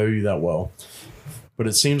 I don't know you that well, but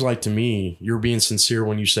it seems like to me, you're being sincere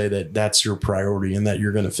when you say that that's your priority and that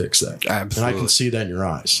you're going to fix that. Absolutely. And I can see that in your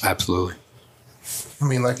eyes. Absolutely. I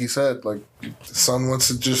mean, like you said, like, the son wants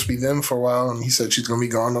to just be them for a while, and he said she's going to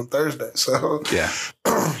be gone on Thursday. So yeah,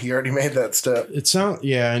 he already made that step.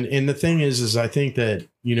 And the thing is I think that,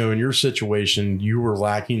 in your situation, you were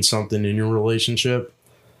lacking something in your relationship,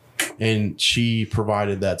 and she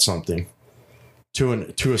provided that something to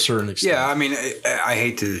a certain extent. Yeah, I mean, I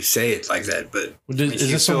hate to say it like that, but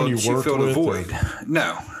is this someone you worked with? She filled a void.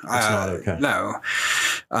 No, not okay. No,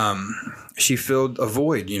 she filled a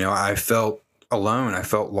void. I felt alone. I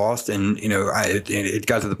felt lost, and it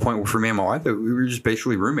got to the point where, for me and my wife, that we were just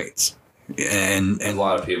basically roommates. And a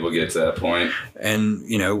lot of people get to that point. And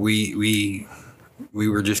we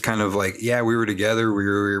were just kind of like, we were together. We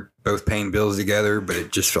were both paying bills together, but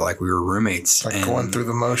it just felt like we were roommates. Like, going through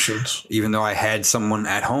the motions. Even though I had someone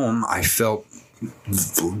at home, I felt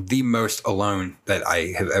the most alone that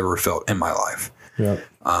I have ever felt in my life. Yeah.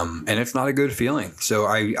 And it's not a good feeling. So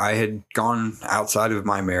I had gone outside of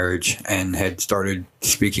my marriage and had started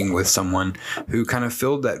speaking with someone who kind of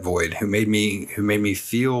filled that void, who made me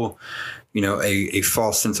feel, a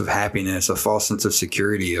false sense of happiness, a false sense of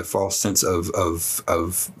security, a false sense of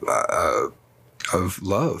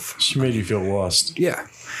love. She made you feel lost. Yeah.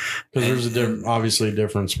 Because there's obviously a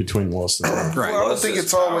difference between lust and love. Right. Well, I don't think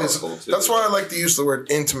it's always. That's why I like to use the word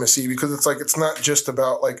intimacy, because it's like, it's not just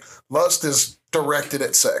about, like, lust is directed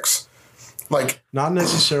at sex. Like, not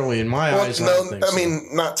necessarily in my eyes. I mean,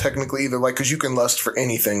 not technically either. Like, because you can lust for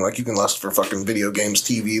anything. Like, you can lust for fucking video games,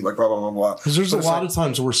 TV, like, blah blah blah blah. Because there's a lot of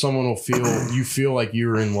times where someone will feel like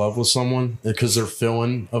you're in love with someone because they're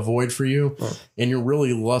filling a void for you, and you're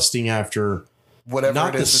really lusting after whatever.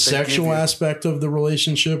 Not the sexual aspect of the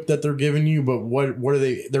relationship that they're giving you, but what are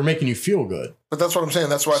they? They're making you feel good. But that's what I'm saying.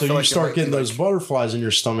 That's why. So you start getting those butterflies in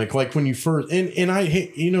your stomach, like when you first. And I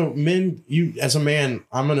hate, men. You as a man,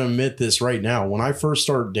 I'm going to admit this right now. When I first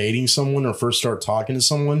start dating someone or first start talking to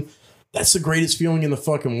someone, that's the greatest feeling in the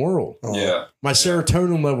fucking world. Yeah. My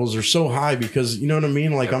serotonin levels are so high because, you know what I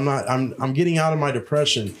mean? Like, I'm getting out of my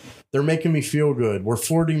depression. They're making me feel good. We're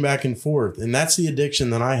flirting back and forth. And that's the addiction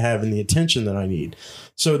that I have and the attention that I need.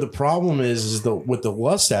 So the problem is with the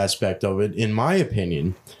lust aspect of it, in my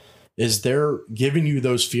opinion, is they're giving you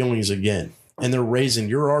those feelings again. And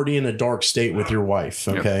you're already in a dark state with your wife.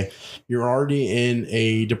 Okay. Yep. You're already in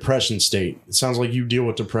a depression state. It sounds like you deal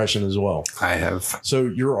with depression as well. I have. So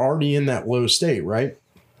you're already in that low state, right?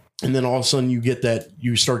 And then all of a sudden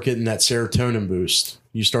you start getting that serotonin boost.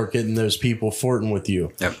 You start getting those people flirting with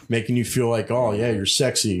you, making you feel like, oh yeah, you're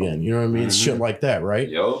sexy again. You know what I mean? It's shit like that, right?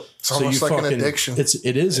 Yo, it's almost like an addiction.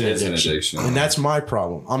 It is an addiction. And that's my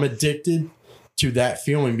problem. I'm addicted to that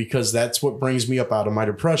feeling because that's what brings me up out of my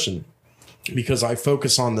depression. Because I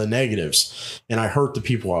focus on the negatives and I hurt the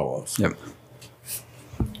people I love. Yep.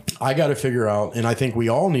 I got to figure out, and I think we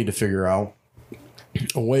all need to figure out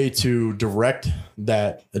a way to direct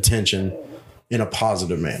that attention in a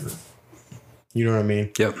positive manner. You know what I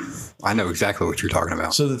mean? Yep. I know exactly what you're talking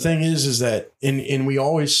about. So the thing is that, and we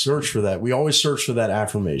always search for that. We always search for that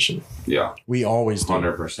affirmation. Yeah. We always do.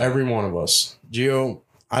 100%. Every one of us. Gio,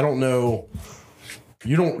 I don't know.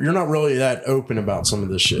 You're not really that open about some of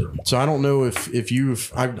this shit. So I don't know if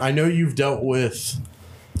you've, I know you've dealt with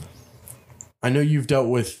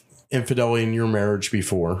infidelity in your marriage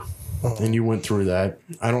before, and you went through that.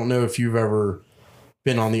 I don't know if you've ever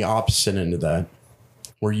been on the opposite end of that,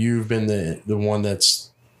 where you've been the one that's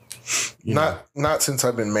not since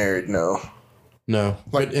I've been married. No, like,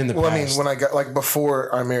 but in the past. I mean, when I got, like,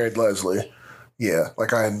 before I married Leslie, yeah,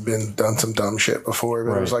 like I had done some dumb shit before,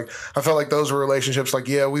 but it was like, I felt like those were relationships. Like,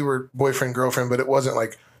 yeah, we were boyfriend, girlfriend, but it wasn't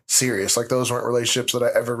like serious. Like, those weren't relationships that I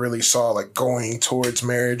ever really saw like going towards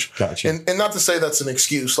marriage. Gotcha. And not to say that's an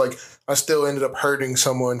excuse. Like, I still ended up hurting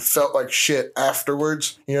someone, felt like shit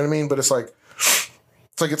afterwards. You know what I mean? But it's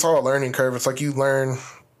all a learning curve. It's like you learn,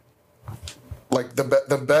 like,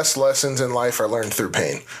 the best lessons in life are learned through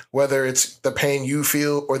pain, whether it's the pain you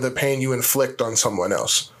feel or the pain you inflict on someone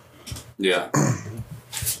else. Yeah.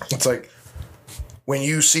 It's like when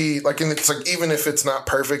you see, like, and it's like, even if it's not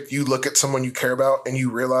perfect, you look at someone you care about and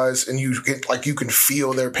you realize, and you get, like, you can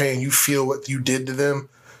feel their pain. You feel what you did to them.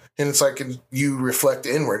 And it's like, you reflect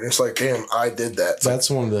inward. And it's like, damn, I did that. It's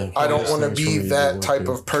that's like, one of the, I don't want to be that type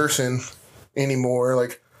of person anymore.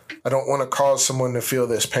 Like, I don't want to cause someone to feel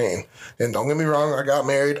this pain. And don't get me wrong, I got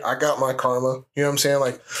married. I got my karma. You know what I'm saying?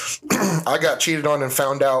 Like, I got cheated on and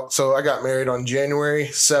found out. So I got married on January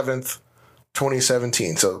 7th,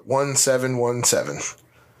 2017. So 1717.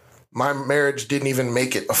 My marriage didn't even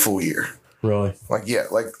make it a full year. Really? Like, yeah,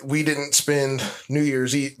 like, we didn't spend New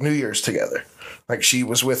Year's together. Like, she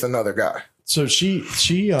was with another guy. So she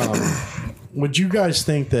would you guys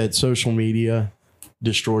think that social media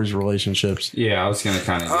destroys relationships? Yeah, I was going to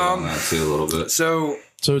kind of get on that too a little bit. So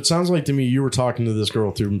it sounds like to me you were talking to this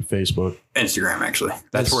girl through Facebook. Instagram, actually.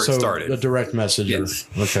 That's where it started. A direct messenger. Yes.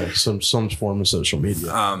 Okay, some form of social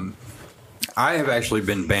media. I have actually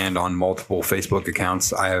been banned on multiple Facebook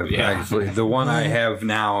accounts. I have actually, the one I have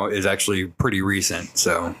now is actually pretty recent.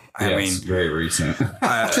 So, I mean, very recent.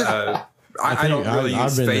 I don't really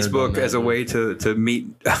use Facebook as a way to meet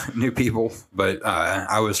new people, but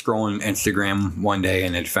I was scrolling Instagram one day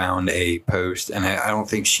and had found a post, and I don't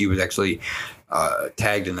think she was actually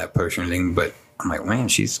tagged in that post or anything, but I'm like, man,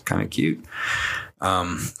 she's kind of cute.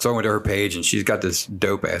 So I went to her page, and she's got this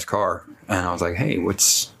dope ass car, and I was like, hey,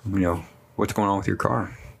 what's going on with your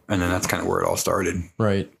car? And then that's kind of where it all started.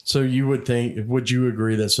 Right. So would you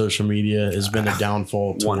agree that social media has been a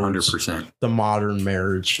downfall to 100% the modern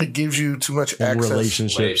marriage? It gives you too much and access.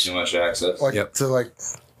 relationships. Way too much access. Like, to, like,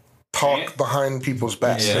 talk behind people's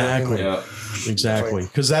backs. Exactly. Yeah. Exactly.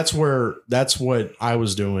 Because that's what I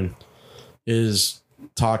was doing, is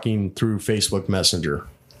talking through Facebook Messenger.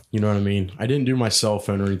 You know what I mean? I didn't do my cell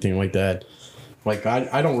phone or anything like that. Like,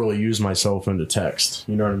 I don't really use my cell phone to text,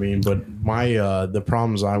 you know what I mean? But my the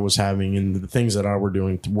problems I was having and the things that I were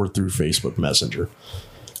doing were through Facebook Messenger.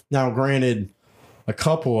 Now, granted, a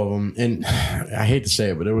couple of them, and I hate to say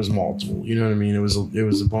it, but it was multiple. You know what I mean? It was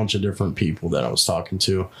a bunch of different people that I was talking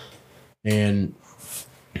to, and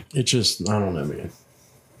it just, I don't know, man.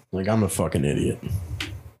 Like, I'm a fucking idiot.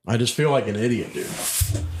 I just feel like an idiot, dude.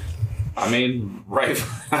 I mean, right,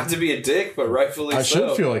 not to be a dick, but rightfully so. I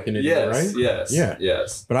should feel like an idiot, right? Yes. Yeah.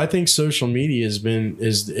 Yes. But I think social media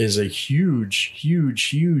is a huge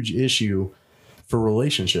issue for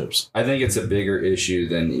relationships. I think it's a bigger issue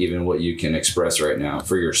than even what you can express right now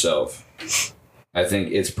for yourself. I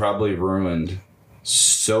think it's probably ruined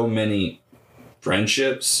so many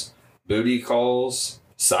friendships, booty calls,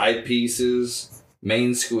 side pieces,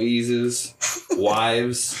 main squeezes,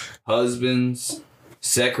 wives, husbands,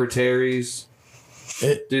 secretaries.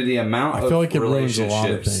 The amount I feel of like it ruins a lot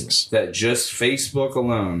of relationships things that just Facebook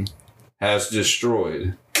alone has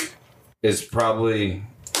destroyed is probably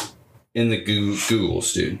in the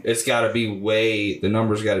Googles, dude. It's got to be the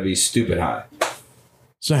numbers got to be stupid high.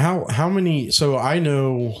 So how many? So I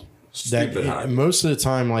know that most of the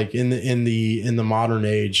time, like in the modern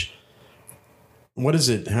age, what is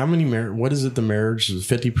it? How many what is it? The marriage is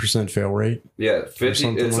 50% fail rate. Yeah, 50.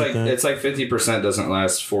 It's like that. it's like 50% doesn't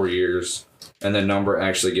last 4 years, and the number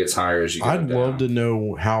actually gets higher as you go I'd down. love to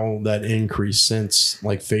know how that increased since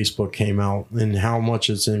like Facebook came out and how much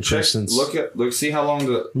it's increased since. Look, see how long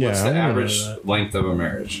what's the average length of a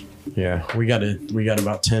marriage? Yeah, we got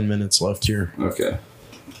about 10 minutes left here. Okay,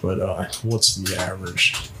 but what's the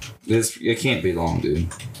average? It can't be long, dude.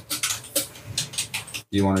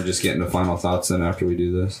 You want to just get into final thoughts then after we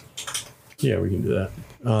do this? Yeah, we can do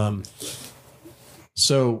that.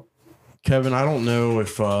 So, Kevin, I don't know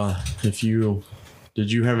if you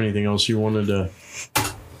have anything else you wanted to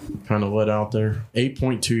kind of let out there.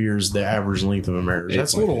 8.2 years is the average length of a marriage.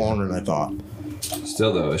 That's a little longer than I thought.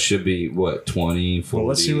 Still, though, it should be, what, 20, 40? Well,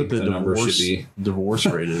 let's see what the number should be. Divorce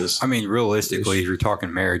rate is. I mean, realistically, if you're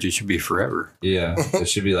talking marriage, it should be forever. Yeah, it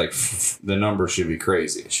should be like, the number should be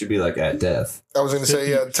crazy. It should be like at death. I was going to say,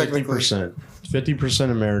 yeah, technically. 50%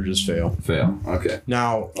 of marriages fail. Okay.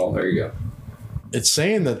 Now, there you go. It's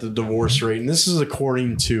saying that the divorce rate, and this is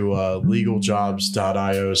according to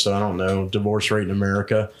legaljobs.io, so I don't know, divorce rate in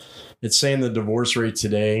America. It's saying the divorce rate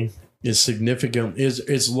today is significant,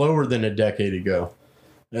 is lower than a decade ago.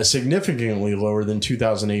 Significantly lower than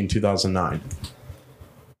 2008 and 2009.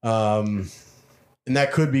 And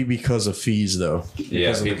that could be because of fees, though.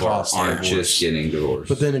 Yeah, people aren't just getting divorced.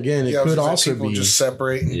 But then again, it could also be just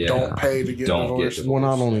separate and don't pay to get divorced. Well,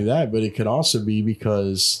 not only that, but it could also be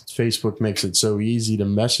because Facebook makes it so easy to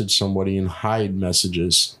message somebody and hide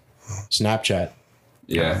messages. Snapchat.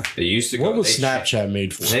 Yeah, it used to go. What was Snapchat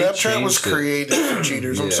made for? Snapchat was created for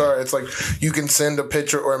cheaters. I'm sorry. It's like you can send a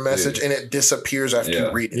picture or a message and it disappears after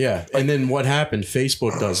you read it. Yeah, and then what happened?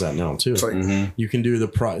 Facebook does that now too. It's like, you can do the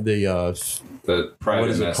private what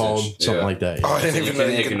is it called? Something like that. Oh, I didn't even know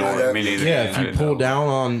you could do that. Yeah, if you pull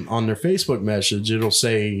down on their Facebook message, it'll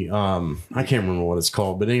say I can't remember what it's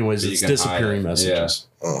called, but anyways, it's disappearing messages.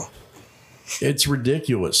 Yeah. Oh. It's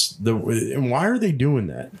ridiculous. And why are they doing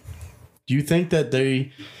that? Do you think that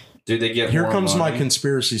they get here more comes money? my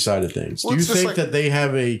conspiracy side of things. Well, do you think that they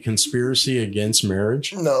have a conspiracy against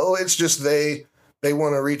marriage? No, it's just they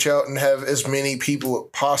want to reach out and have as many people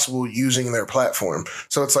possible using their platform.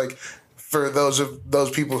 So it's like for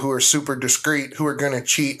those people who are super discreet, who are going to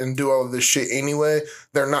cheat and do all of this shit anyway,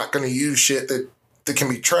 they're not going to use shit that can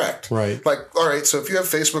be tracked. Right. Like, all right, so if you have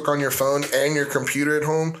Facebook on your phone and your computer at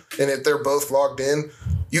home, and if they're both logged in,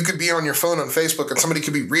 you could be on your phone on Facebook and somebody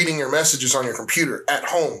could be reading your messages on your computer at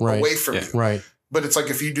home, away from you. Right. But it's like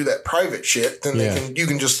if you do that private shit, then you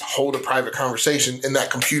can just hold a private conversation and that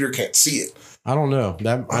computer can't see it. I don't know.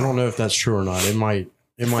 I don't know if that's true or not. It might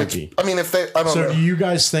be. I mean, I don't know. So do you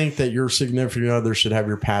guys think that your significant other should have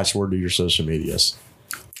your password to your social medias?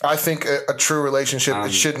 I think a true relationship,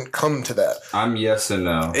 it shouldn't come to that. I'm yes and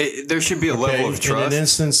no. There should be a level of trust. In an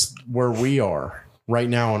instance where we are right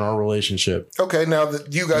now in our relationship. Okay, now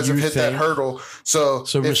that you guys have hit that hurdle, so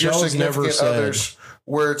if Michelle's your significant others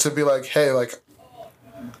were to be like, hey, like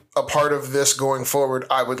a part of this going forward,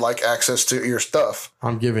 I would like access to your stuff.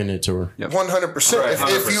 I'm giving it to her. 100%. Right,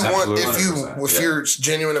 If you're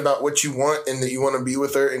genuine about what you want and that you want to be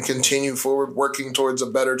with her and continue forward working towards a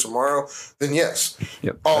better tomorrow, then yes.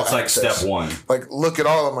 Yep. That's like step one. Like, look at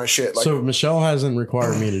all of my shit. Like, so Michelle hasn't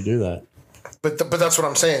required me to do that. But that's what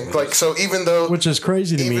I'm saying. Like, so even though, which is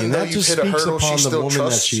crazy to me, and that just speaks upon the woman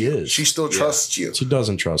that she is. She still trusts you. She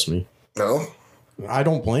doesn't trust me. No. I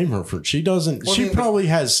don't blame her for she doesn't. Well, she probably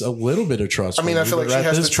has a little bit of trust. I mean, I feel like she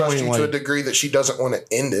has to trust you to a degree that she doesn't want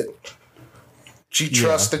to end it. She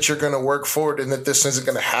trusts that you're going to work forward and that this isn't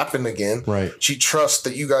going to happen again. Right. She trusts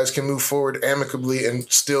that you guys can move forward amicably and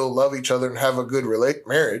still love each other and have a good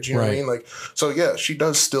marriage. You know what I mean? Like, so yeah, she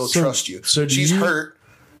does still trust you. So she's hurt.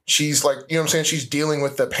 She's like, you know what I'm saying? She's dealing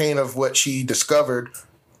with the pain of what she discovered.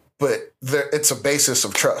 But it's a basis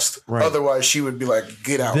of trust. Right. Otherwise, she would be like,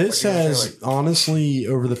 get out. This has, honestly,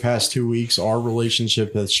 over the past 2 weeks, our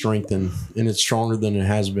relationship has strengthened, and it's stronger than it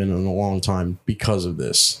has been in a long time because of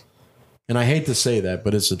this. And I hate to say that,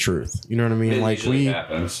 but it's the truth. You know what I mean? Like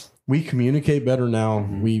we communicate better now.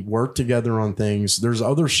 Mm-hmm. We work together on things. There's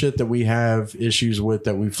other shit that we have issues with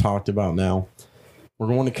that we've talked about now. We're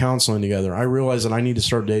going to counseling together. I realize that I need to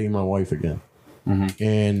start dating my wife again. Mm-hmm.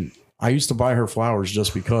 And I used to buy her flowers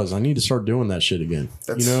just because I need to start doing that shit again,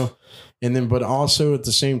 you know? And then, but also at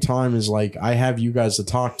the same time is like, I have you guys to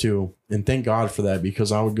talk to, and thank God for that,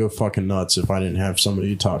 because I would go fucking nuts if I didn't have somebody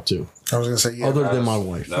to talk to. I was going to say, yeah. Other than my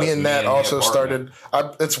wife. Me and Nat also started,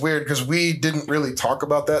 it's weird because we didn't really talk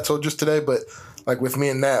about that till just today, but like with me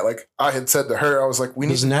and Nat, like I had said to her, I was like, we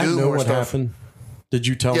need to do more stuff. Happened? Did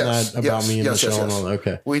you tell that about me and Michelle? Yes.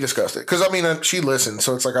 Okay. We discussed it. Because, I mean, she listened.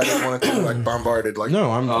 So it's like I didn't want it to be like bombarded. Like, no,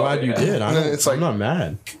 I'm glad you did. I'm not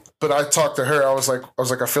mad. But I talked to her. I was like,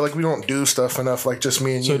 I feel like we don't do stuff enough, like just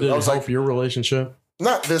me and you. So did it help your relationship?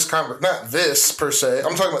 Not this per se.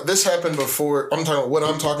 I'm talking about this happened before. I'm talking about what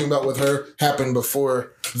I'm talking about with her happened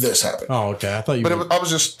before this happened. Oh, okay. I thought you. But I was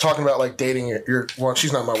just talking about like dating your. Well,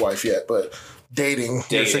 she's not my wife yet, but dating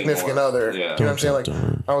your significant other. Yeah. You know what I'm saying? Like,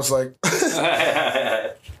 I was like,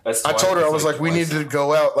 I told her I was like, we need to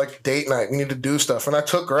go out like date night. We need to do stuff, and I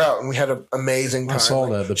took her out, and we had an amazing time. I saw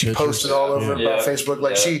like, that. She posted all over about Facebook.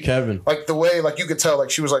 Like Kevin, like the way like you could tell like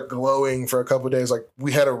she was like glowing for a couple of days. Like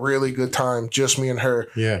we had a really good time, just me and her.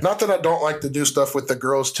 Yeah. Not that I don't like to do stuff with the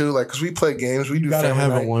girls too, like because we play games, we do. You gotta have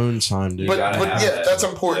night. alone time, dude. But yeah, that's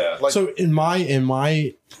important. Yeah. Like, so in my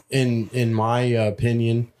opinion,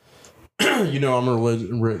 you know,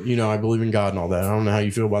 I believe in God and all that. I don't know how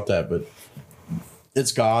you feel about that, but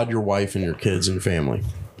it's God, your wife, and your kids and family.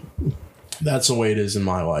 That's the way it is in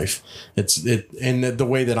my life. And the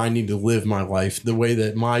way that I need to live my life, the way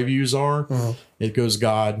that my views are, it goes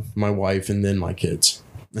God, my wife, and then my kids.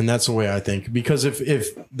 And that's the way I think. Because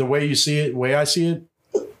if the way you see it, the way I see it,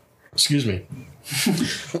 excuse me,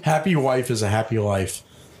 happy wife is a happy life.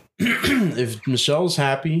 If Michelle's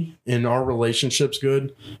happy and our relationship's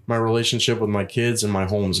good, my relationship with my kids and my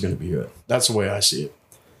home is going to be good. That's the way I see it.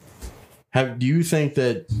 Do you think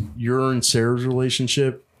that your and Sarah's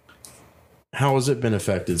relationship, how has it been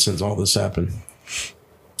affected since all this happened?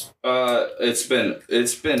 It's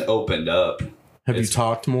been opened up. Have you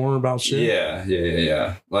talked more about shit?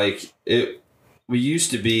 Yeah. Like we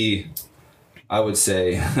used to be, I would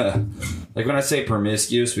say, like when I say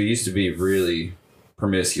promiscuous, we used to be really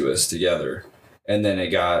promiscuous together. And then it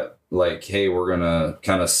got like, hey, we're going to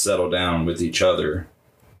kind of settle down with each other.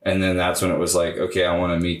 And then that's when it was like, okay, I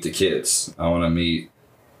want to meet the kids. I want to meet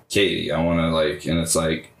Katie. I want to like, and it's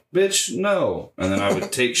like, bitch, no. And then I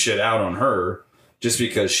would take shit out on her just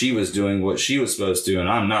because she was doing what she was supposed to and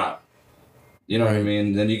I'm not. You know what I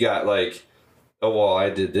mean? Then you got like, oh, well, I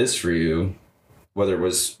did this for you, whether it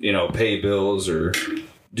was, you know, pay bills or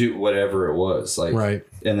do whatever it was. Like, right.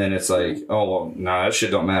 And then it's like, oh, well, nah, that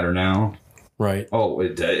shit don't matter now. Right. Oh,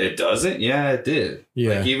 it doesn't? Yeah, it did.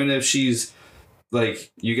 Yeah. Like, even if she's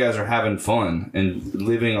like, you guys are having fun and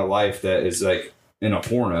living a life that is like in a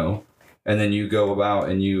porno, and then you go about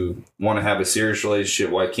and you want to have a serious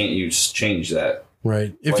relationship, why can't you change that?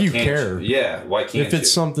 Right. If you care. Yeah. Why can't you? If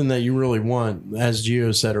it's something that you really want, as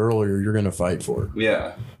Gio said earlier, you're going to fight for it.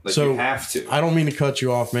 Yeah. Like so you have to. I don't mean to cut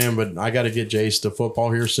you off, man, but I got to get Jace to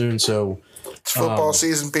football here soon. So it's football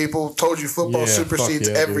season, people. Told you football supersedes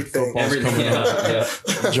everything. Yeah.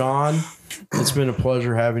 John, it's been a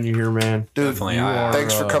pleasure having you here, man. Dude,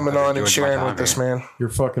 thanks for coming on and sharing with us, man. You're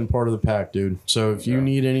fucking part of the pack, dude. So if you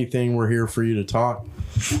need anything, we're here for you to talk.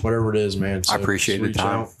 Whatever it is, man. So I appreciate the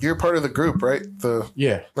time. You're part of the group, right?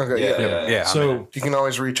 Yeah. Okay. Yeah. So you can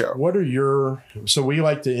always reach out. What are so we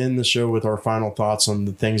like to end the show with our final thoughts on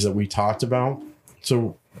the things that we talked about.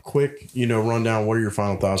 So quick, rundown. What are your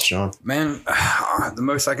final thoughts, John? Man, the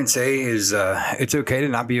most I can say is it's okay to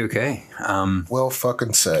not be okay. Well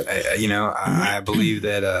fucking said. I believe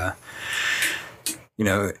that,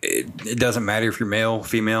 it doesn't matter if you're male,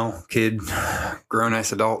 female, kid,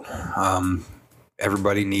 grown-ass adult.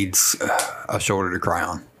 Everybody needs a shoulder to cry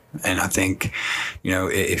on. And I think,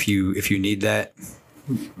 if you need that,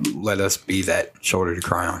 let us be that shoulder to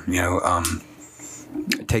cry on.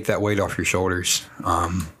 Take that weight off your shoulders.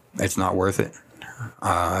 It's not worth it.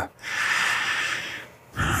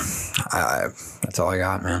 That's all I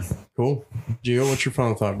got, man. Cool. Gio, what's your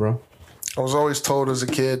final thought, bro? I was always told as a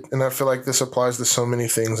kid, and I feel like this applies to so many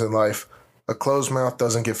things in life, a closed mouth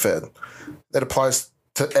doesn't get fed. That applies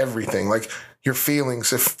to everything. Like your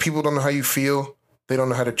feelings. If people don't know how you feel, they don't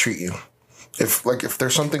know how to treat you. If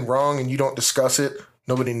there's something wrong and you don't discuss it,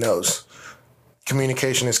 nobody knows.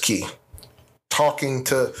 Communication is key. Talking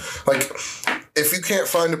to, if you can't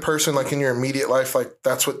find a person in your immediate life,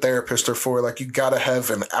 that's what therapists are for. You got to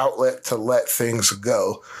have an outlet to let things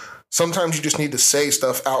go. Sometimes you just need to say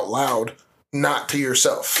stuff out loud, not to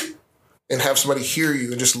yourself, and have somebody hear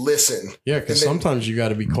you and just listen. Yeah, because sometimes you got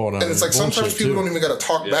to be called out. And it's sometimes people don't even got to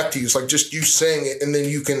talk back to you. It's just you saying it, and then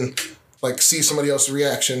you can see somebody else's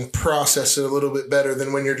reaction, process it a little bit better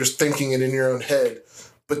than when you're just thinking it in your own head.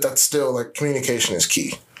 But that's still communication is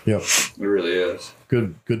key. Yep. It really is.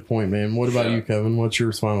 Good point, man. What about you, Kevin? What's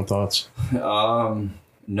your final thoughts?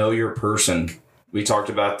 Know your person. We talked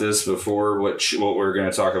about this before, what we're going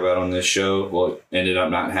to talk about on this show. Well, it ended up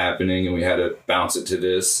not happening, and we had to bounce it to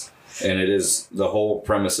this. And it is the whole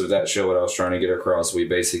premise of that show, what I was trying to get across. We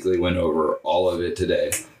basically went over all of it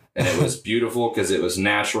today. And it was beautiful because it was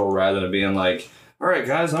natural rather than being like, all right,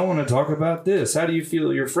 guys, I want to talk about this. How do you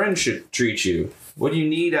feel your friend should treat you? What do you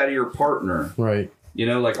need out of your partner? Right. You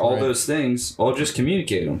know, like all those things. Well, just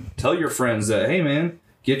communicate them. Tell your friends that, hey, man,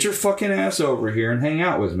 get your fucking ass over here and hang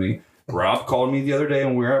out with me. Rob called me the other day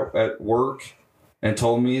when we were at work and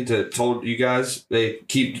told you guys, they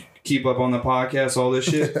keep up on the podcast, all this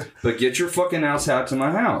shit, but get your fucking ass out to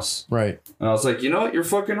my house. Right. And I was like, you know what? You're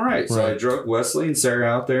fucking right. So I drug Wesley and Sarah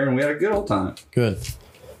out there and we had a good old time. Good.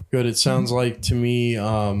 It sounds like to me, I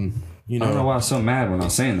don't know why I was so mad when I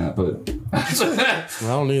was saying that, but I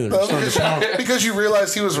don't either. Because you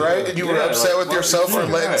realized he was right and you were upset with yourself for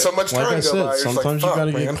letting so much time go by. Sometimes you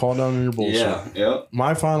gotta get called down on your bullshit. Yeah.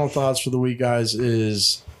 My final thoughts for the week, guys,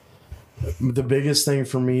 is the biggest thing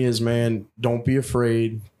for me is, man, don't be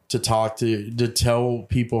afraid to tell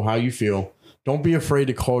people how you feel. Don't be afraid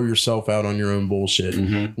to call yourself out on your own bullshit.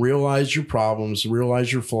 Mm-hmm. Realize your problems,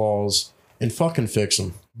 realize your flaws, and fucking fix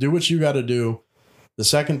them. Do what you got to do. The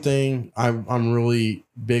second thing I'm really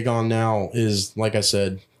big on now is, like I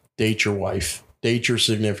said, date your wife, date your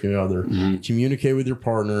significant other, communicate with your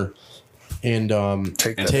partner, and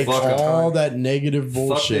take all that negative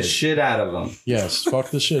bullshit. Fuck the shit out of them. Yes, fuck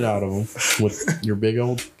the shit out of them with your big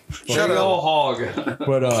old hog.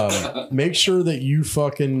 But make sure that you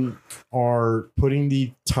fucking are putting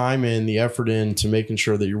the time in, the effort in to making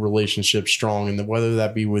sure that your relationship's strong, and whether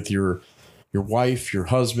that be with your wife, your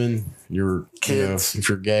husband, your kids, if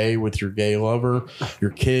you're gay, with your gay lover, your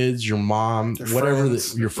kids, your mom,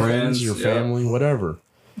 your friends, your family, whatever.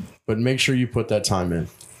 But make sure you put that time in.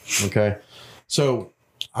 Okay. So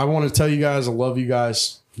I want to tell you guys, I love you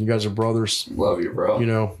guys. You guys are brothers. Love you, bro. You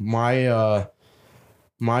know,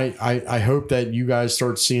 I hope that you guys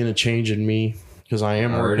start seeing a change in me, because I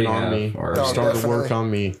am working on me. I'm starting to work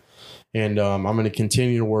on me. And I'm going to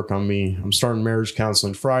continue to work on me. I'm starting marriage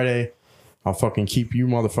counseling Friday. I'll fucking keep you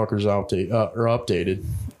motherfuckers updated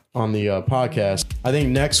on the podcast. I think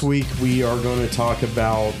next week we are going to talk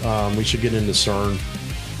about, we should get into CERN.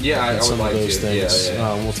 Yeah, I would like those things.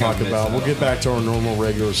 Yeah. We'll get back to our normal,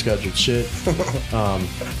 regular scheduled shit.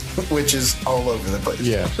 Which is all over the place.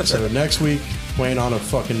 Yeah. So next week, plan on a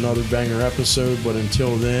fucking another banger episode. But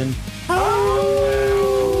until then,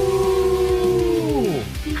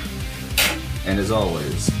 and as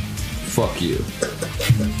always, fuck you.